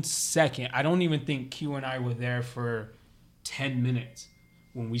 1 second, I don't even think Q and I were there for 10 minutes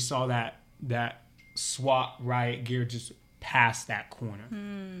when we saw that SWAT riot gear just past that corner.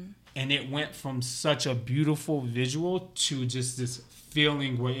 And it went from such a beautiful visual to just this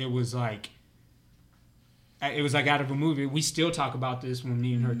feeling where it was like out of a movie. We still talk about this when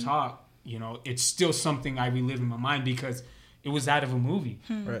me and her talk. You know, it's still something I relive in my mind because it was out of a movie.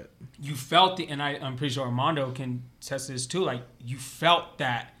 Right. You felt it, and I'm pretty sure Armando can test this too. Like, you felt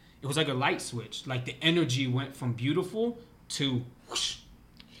that it was like a light switch. Like, the energy went from beautiful to whoosh.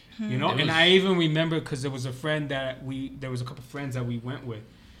 You know, and I even remember because there was a couple friends that we went with,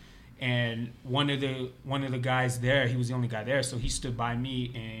 and one of the guys there, he was the only guy there, so he stood by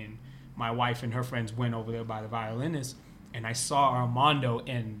me, and my wife and her friends went over there by the violinist, and I saw Armando,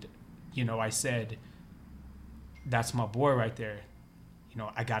 and, you know, I said, that's my boy right there. You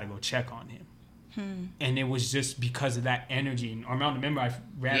know, I got to go check on him. And it was just because of that energy. And Armando, remember, I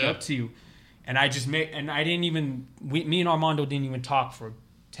ran up to you, and me and Armando didn't even talk for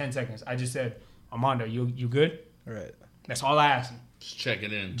 10 seconds. I just said, Armando, you good? Right. That's all I asked him.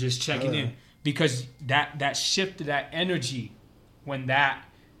 Just checking in. In. Because that shift to that energy, when that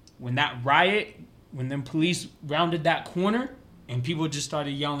riot, when them police rounded that corner and people just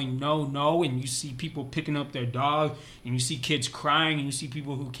started yelling, no, no, and you see people picking up their dog, and you see kids crying, and you see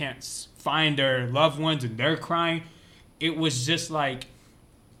people who can't find their loved ones and they're crying, it was just like,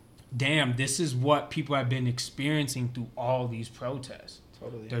 damn, this is what people have been experiencing through all these protests.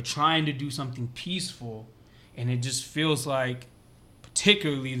 Totally. They're trying to do something peaceful, and it just feels like,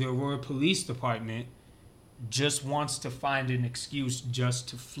 particularly the Aurora Police Department, just wants to find an excuse just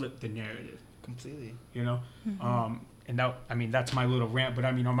to flip the narrative. Completely. You know? And that's my little rant, but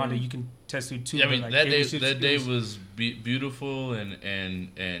I mean, Armando, you can test it too. Yeah, I mean, like, that day was beautiful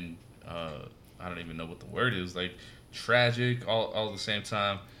and I don't even know what the word is, like, tragic all at the same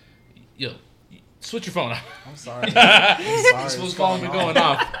time. Yo, switch your phone off. I'm sorry. This was calling me going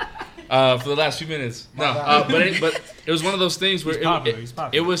off. for the last few minutes. No, but it was one of those things where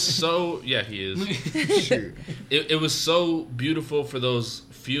it was so. Yeah, he is. Sure. It was so beautiful for those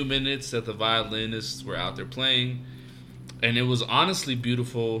few minutes that the violinists were out there playing, and it was honestly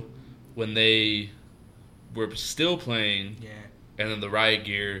beautiful when they were still playing. Yeah. And then the riot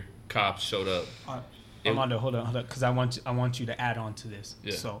gear cops showed up. Armando, hold on, because I want you to add on to this.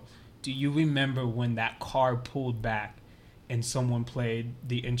 Yeah. So, do you remember when that car pulled back and someone played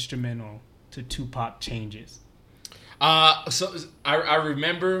the instrumental to Tupac Changes? So I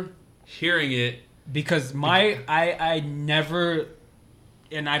remember hearing it because I never,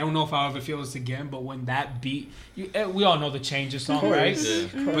 and I don't know if I'll ever feel this again, but when that beat, we all know the Changes song, right? Yeah.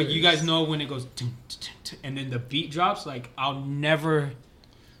 But you guys know when it goes and then the beat drops, like I'll never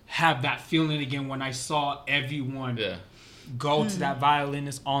have that feeling again when I saw everyone go to that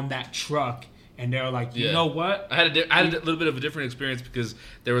violinist on that truck. And they're like, you know what? I had a little bit of a different experience because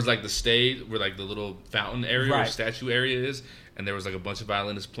there was like the stage where like the little fountain area or statue area is, and there was like a bunch of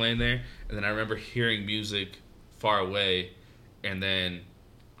violinists playing there. And then I remember hearing music far away, and then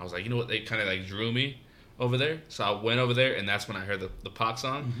I was like, you know what? They kind of like drew me over there, so I went over there, and that's when I heard the Pac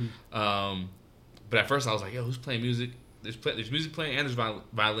song. Mm-hmm. But at first I was like, yo, who's playing music? There's music playing and there's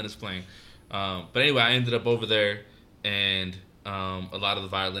violinists playing. But anyway, I ended up over there, and a lot of the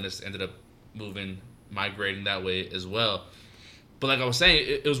violinists ended up migrating that way as well. But like I was saying,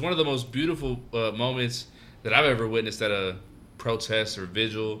 it was one of the most beautiful moments that I've ever witnessed at a protest or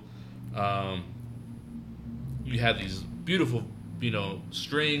vigil. You had these beautiful,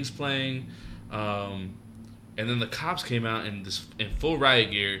 strings playing, and then the cops came out in full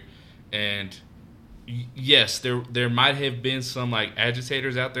riot gear, and yes, there might have been some like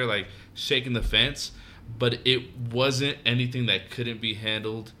agitators out there like shaking the fence, but it wasn't anything that couldn't be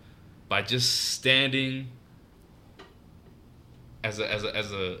handled by just standing as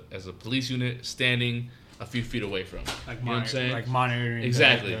a police unit, standing a few feet away from, like you know what I'm saying, like monitoring.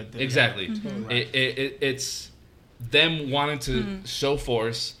 Exactly. Mm-hmm. It's them wanting to show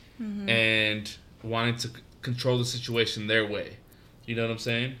force and wanting to control the situation their way. You know what I'm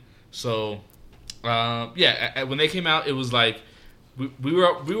saying? So, when they came out, it was like we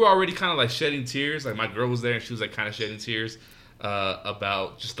were already kind of like shedding tears. Like my girl was there and she was like kind of shedding tears.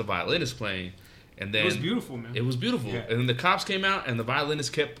 About just the violinist playing, and then it was beautiful, man. It was beautiful, and then the cops came out, and the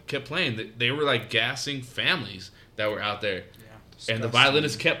violinist kept playing. They were like gassing families that were out there, and the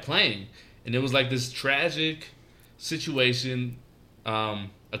violinist kept playing, and it was like this tragic situation,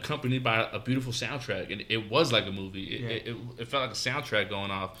 accompanied by a beautiful soundtrack, and it was like a movie. It felt like a soundtrack going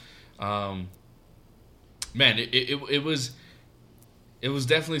off. Man, it was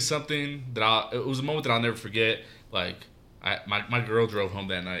definitely something that it was a moment that I'll never forget. Like. My girl drove home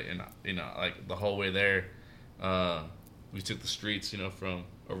that night, and like the whole way there, we took the streets, from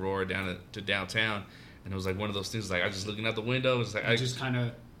Aurora down to downtown, and it was like one of those things. Like I was just looking out the window, it's like I just kind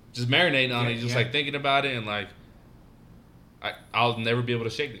of just marinating on it, just like thinking about it, and like I'll never be able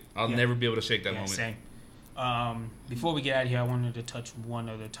to shake it. I'll never be able to shake that moment. Same. Before we get out of here, I wanted to touch one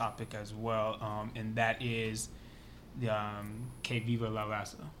other topic as well, and that is the Viva la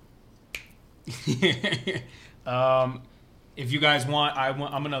Raza. If you guys want, I'm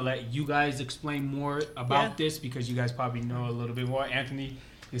going to let you guys explain more about this because you guys probably know a little bit more. Anthony,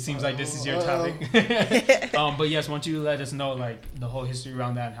 it seems like this is your topic. But yes, why don't you let us know like the whole history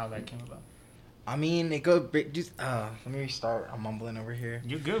around that and how that came about? I mean, it goes. Let me restart. I'm mumbling over here.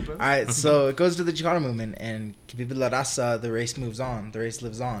 You're good, bro. All right, so it goes to the Chicano movement, and Viva la Raza, the race moves on. The race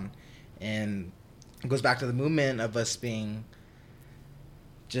lives on. And it goes back to the movement of us being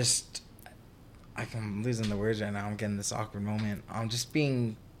just... I'm losing the words right now. I'm getting this awkward moment. I'm just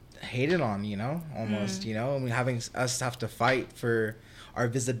being hated on, almost, and having us have to fight for our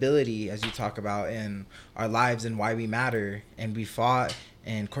visibility, as you talk about, in our lives and why we matter. And we fought,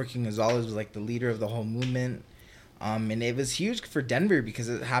 and Corky Gonzalez was like the leader of the whole movement. And it was huge for Denver because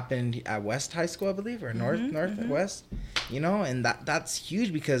it happened at West High School, I believe, or Northwest, and that's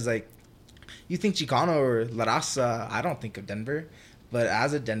huge because like you think Chicano or La Raza, I don't think of Denver. But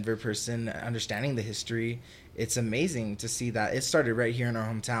as a Denver person, understanding the history, it's amazing to see that it started right here in our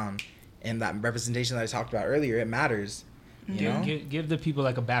hometown. And that representation that I talked about earlier, it matters. Give the people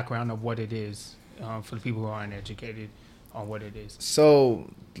like a background of what it is for the people who aren't educated on what it is. So,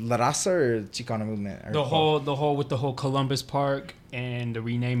 La Raza or Chicano movement? The whole with the whole Columbus Park and the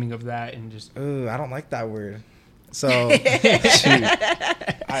renaming of that and just... Ooh, I don't like that word. So, shoot.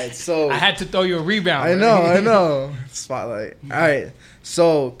 All right, so I had to throw you a rebound. I know. Spotlight. All right.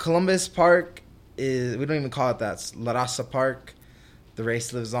 So Columbus Park we don't even call it that. It's La Raza Park. The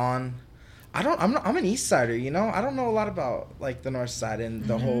race lives on. I'm an East Sider, you know. I don't know a lot about like the North Side and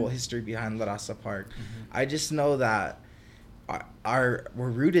the whole history behind La Raza Park. I just know that we're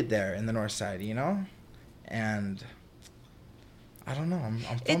rooted there in the North Side, you know, and I don't know. I'm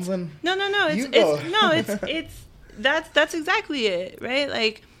fumbling. It's that's exactly it, right?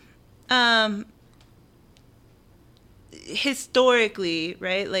 Like, historically,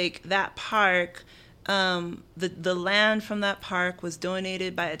 right? Like that park, the land from that park was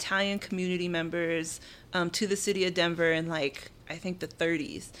donated by Italian community members to the city of Denver in like I think the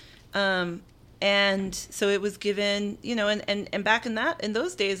 30s. And so it was given, you know, and back in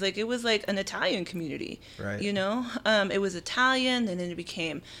those days, like it was like an Italian community, right? You know, it was Italian, and then it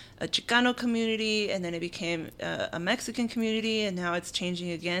became a Chicano community, and then it became a Mexican community, and now it's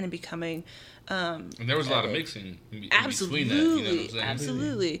changing again and becoming. And there was a lot of mixing in absolutely, between that. You know what I'm saying?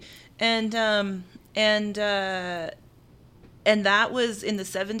 Absolutely, and that was in the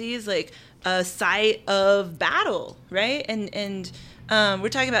 70s, like a site of battle, right? And we're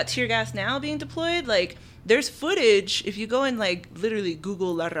talking about tear gas now being deployed. Like, there's footage. If you go and, like, literally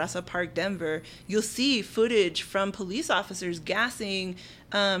Google La Raza Park Denver, you'll see footage from police officers gassing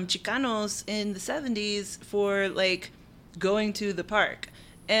Chicanos in the 70s for, like, going to the park.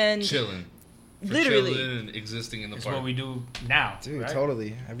 And chilling. Literally. Chilling and existing in the it's park. what we do now. Dude, right?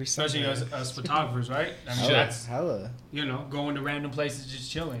 totally. Especially us photographers, right? I mean, that's hella. You know, going to random places, just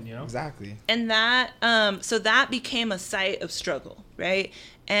chilling, you know? Exactly. And that, so that became a site of struggle, right?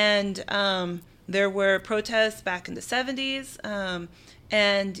 And there were protests back in the 70s,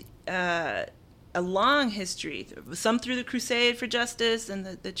 and a long history, some through the Crusade for Justice and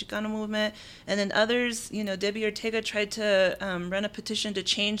the Chicano movement, and then others, you know, Debbie Ortega tried to run a petition to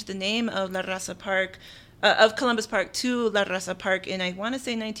change the name of La Raza Park, of Columbus Park to La Raza Park in, I want to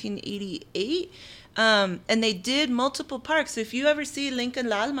say 1988. And they did multiple parks. So if you ever see Lincoln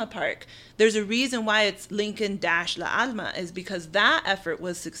La Alma Park, there's a reason why it's Lincoln-La Alma, is because that effort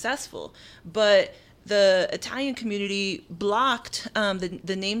was successful. But the Italian community blocked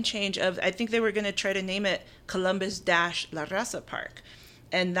the name change of, I think they were going to try to name it Columbus-La Raza Park.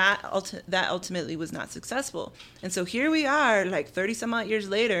 And that ultimately was not successful. And so here we are, like 30 some odd years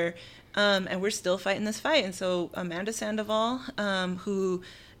later, and we're still fighting this fight. And so Amanda Sandoval, who...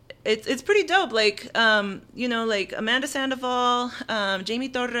 It's pretty dope. Like, you know, like Amanda Sandoval, Jamie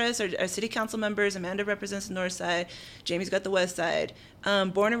Torres are city council members. Amanda represents the north side. Jamie's got the west side.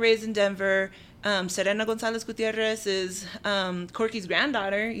 Born and raised in Denver. Serena Gonzalez Gutierrez is Corky's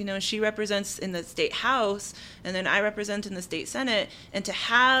granddaughter. You know, she represents in the state house, and then I represent in the state senate. And to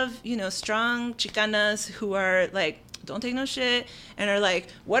have, you know, strong Chicanas who are like, don't take no shit, and are like,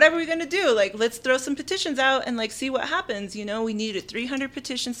 what are we gonna do? Like, let's throw some petitions out and like see what happens. You know, we needed 300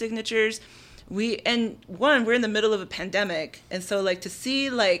 petition signatures. We're in the middle of a pandemic, and so like to see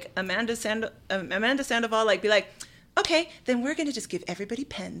like Amanda Sandoval like be like, okay, then we're gonna just give everybody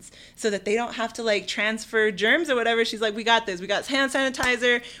pens so that they don't have to like transfer germs or whatever. She's like, we got this. We got hand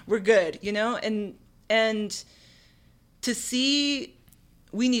sanitizer. We're good. You know, and to see,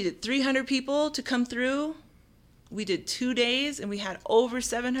 we needed 300 people to come through. We did 2 days and we had over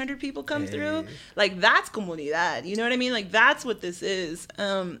 700 people come through. Like, that's comunidad. You know what I mean? Like, that's what this is.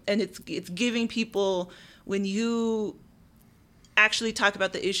 And it's giving people, when you actually talk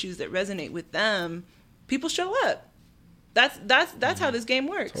about the issues that resonate with them, people show up. That's how this game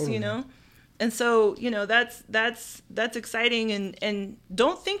works, totally. You know? And so, you know, that's exciting, and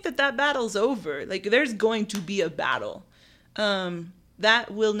don't think that battle's over. Like, there's going to be a battle.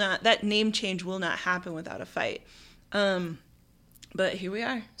 That name change will not happen without a fight. But here we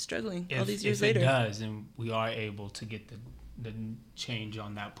are, struggling all these years later. If it does, and we are able to get the change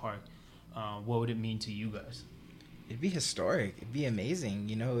on that park, what would it mean to you guys? It'd be historic. It'd be amazing.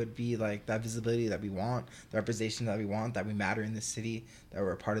 You know, it'd be like that visibility that we want, the representation that we want, that we matter in this city, that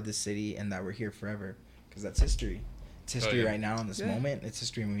we're a part of the city, and that we're here forever. Because that's history. It's history right now in this moment. It's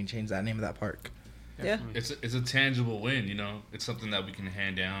history when we change that name of that park. Yeah. It's a tangible win, you know. It's something that we can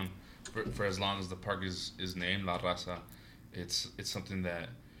hand down for as long as the park is named La Raza. It's something that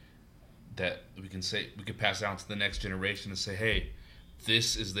we can say, we can pass down to the next generation and say, hey,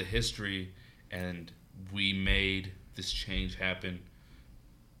 this is the history, and we made this change happen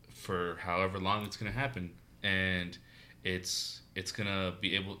for however long it's gonna happen, and it's gonna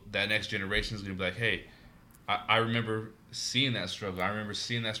be able, that next generation is gonna be like, hey, I remember seeing that struggle. I remember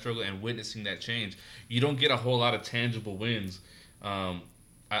seeing that struggle and witnessing that change. You don't get a whole lot of tangible wins. I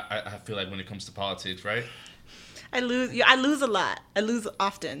feel like when it comes to politics, right? I lose a lot. I lose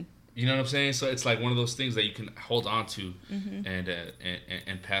often. You know what I'm saying? So it's like one of those things that you can hold on to,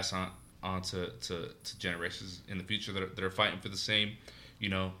 and pass on to generations in the future that are fighting for the same, you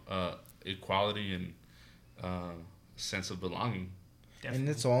know, equality and sense of belonging. Definitely. And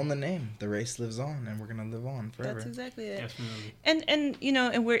it's all in the name. The race lives on, and we're gonna live on forever. That's exactly it. Definitely. And and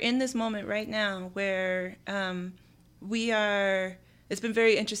we're in this moment right now where we are. It's been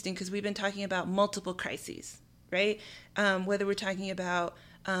very interesting because we've been talking about multiple crises, right? Whether we're talking about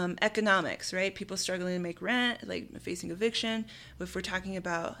economics, right? People struggling to make rent, like facing eviction. If we're talking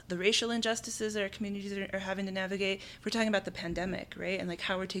about the racial injustices that our communities are having to navigate, if we're talking about the pandemic, right? And like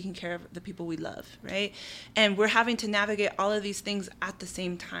how we're taking care of the people we love, right? And we're having to navigate all of these things at the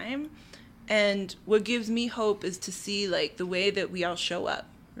same time. And what gives me hope is to see like the way that we all show up,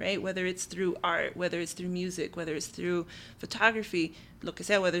 right? Whether it's through art, whether it's through music, whether it's through photography, like I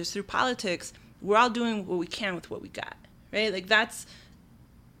said, whether it's through politics, we're all doing what we can with what we got, right? Like that's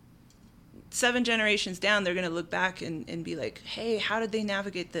 7 generations down, they're going to look back and be like, hey, how did they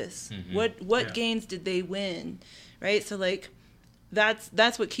navigate this? Mm-hmm. What gains did they win? Right? So like,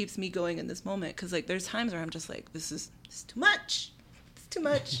 that's what keeps me going in this moment. Cause like, there's times where I'm just like, this is too much. It's too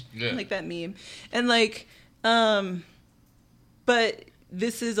much. Yeah. Like that meme. And like, but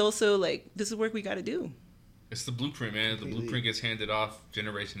this is also like, this is work we got to do. It's the blueprint, man. The blueprint gets handed off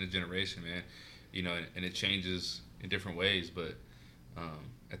generation to generation, man. And it changes in different ways, but,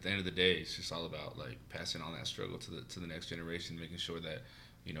 at the end of the day, it's just all about like passing on that struggle to the next generation, making sure that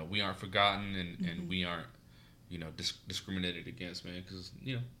we aren't forgotten and we aren't discriminated against, man. Because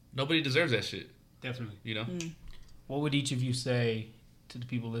nobody deserves that shit. Definitely. What would each of you say to the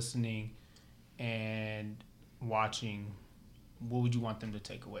people listening and watching? What would you want them to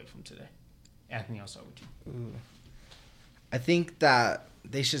take away from today? Anthony, I'll start with you. Ooh. I think that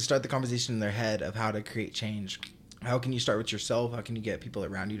they should start the conversation in their head of how to create change. How can you start with yourself? How can you get people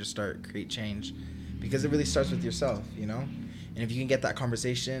around you to create change? Because it really starts with yourself, And if you can get that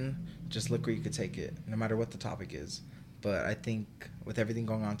conversation, just look where you could take it, no matter what the topic is. But I think with everything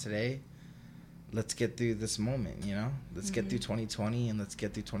going on today, let's get through this moment, Let's get through 2020 and let's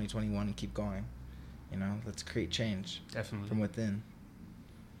get through 2021 and keep going. Let's create change. Definitely. From within.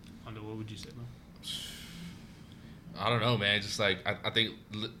 Wanda, what would you say, man? I don't know, man. Just like, I think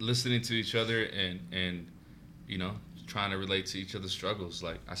listening to each other and trying to relate to each other's struggles.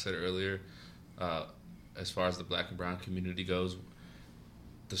 Like I said earlier, as far as the Black and brown community goes,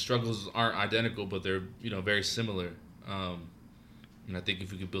 the struggles aren't identical, but they're, very similar. And I think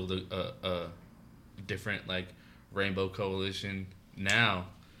if we could build a different, like, rainbow coalition now,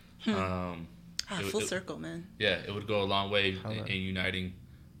 full circle, man. Yeah, it would go a long way in uniting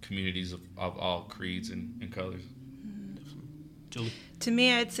communities of all creeds and colors. Julie? To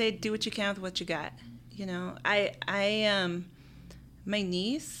me, I'd say do what you can with what you got. My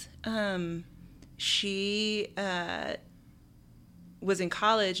niece, she was in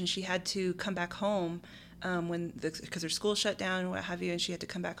college and she had to come back home because her school shut down and what have you, and she had to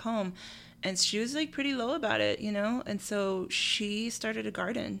come back home, and she was like pretty low about it, and so she started a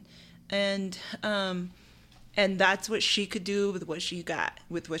garden, and that's what she could do with what she got,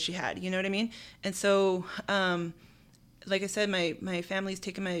 with what she had, you know what I mean? And so like I said, my family's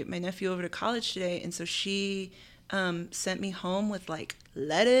taking my nephew over to college today, and so she sent me home with like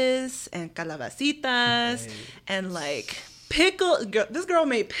lettuce and calabacitas and like pickles. This girl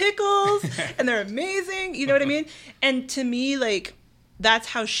made pickles and they're amazing. You know what I mean? And to me, like, that's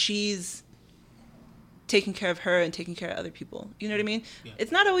how she's taking care of her and taking care of other people. You know what I mean? Yeah.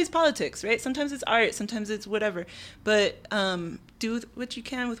 It's not always politics, right? Sometimes it's art, sometimes it's whatever. But do what you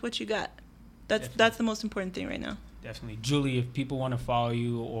can with what you got. That's the most important thing right now. Definitely. Julie, if people want to follow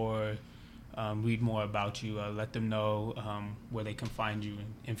you or read more about you, let them know where they can find you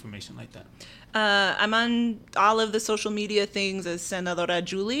and information like that. I'm on all of the social media things as Senadora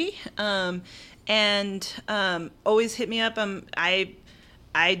Julie. And always hit me up. I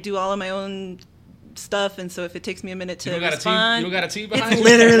do all of my own stuff, and so if it takes me a minute to respond, you don't got a team behind it's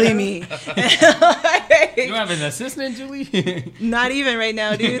literally me. You don't have an assistant, Julie? Not even right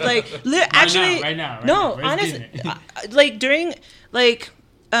now, dude. Like, right now. No, honestly, like during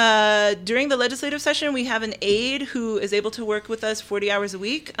the legislative session, we have an aide who is able to work with us 40 hours a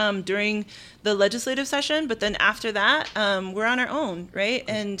week during the legislative session. But then after that, we're on our own, right?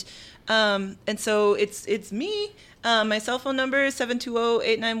 And so it's me. My cell phone number is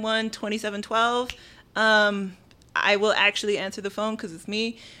 720-891-2712. I will actually answer the phone because it's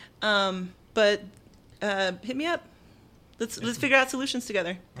me. But hit me up. Let's figure out solutions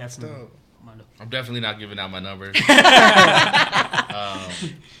together. That's dope. I'm definitely not giving out my number.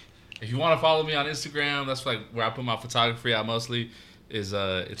 If you want to follow me on Instagram, that's like where I put my photography out mostly. It's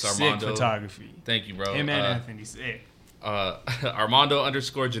Armando. Sick photography. Thank you, bro. Hey man, Anthony, sick.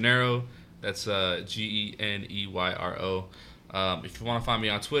 Armando_Gennaro. That's GENEYRO. If you want to find me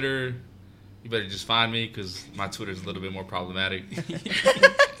on Twitter, you better just find me because my Twitter's a little bit more problematic.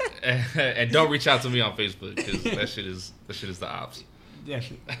 And don't reach out to me on Facebook because that shit is the ops. Yeah.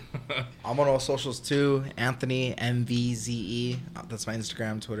 I'm on all socials too. Anthony MVZE. That's my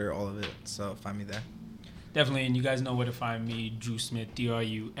Instagram, Twitter, all of it. So find me there. Definitely, and you guys know where to find me, Drew Smith,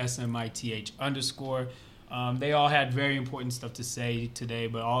 DRUSMITH_. They all had very important stuff to say today,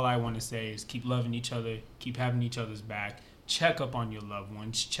 but all I want to say is keep loving each other, keep having each other's back, check up on your loved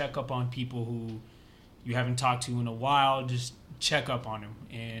ones, check up on people who you haven't talked to in a while, just check up on them.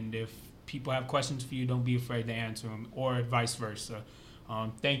 And if people have questions for you, don't be afraid to answer them, or vice versa.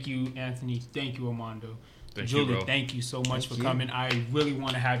 Thank you, Anthony. Thank you, Armando. Julie, thank you so much for coming. I really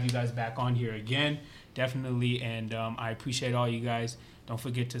want to have you guys back on here again. Definitely, and I appreciate all you guys. Don't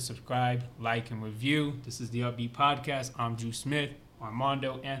forget to subscribe, like, and review. This is the Upbeat Podcast. I'm Drew Smith,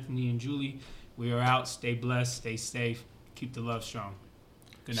 Armando, Anthony, and Julie. We are out. Stay blessed, stay safe, keep the love strong.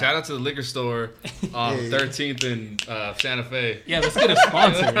 Good night. Shout out to the liquor store on 13th and Santa Fe. Yeah, let's get a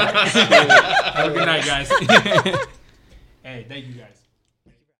sponsor. Right? Have a good night, guys. Hey, thank you guys.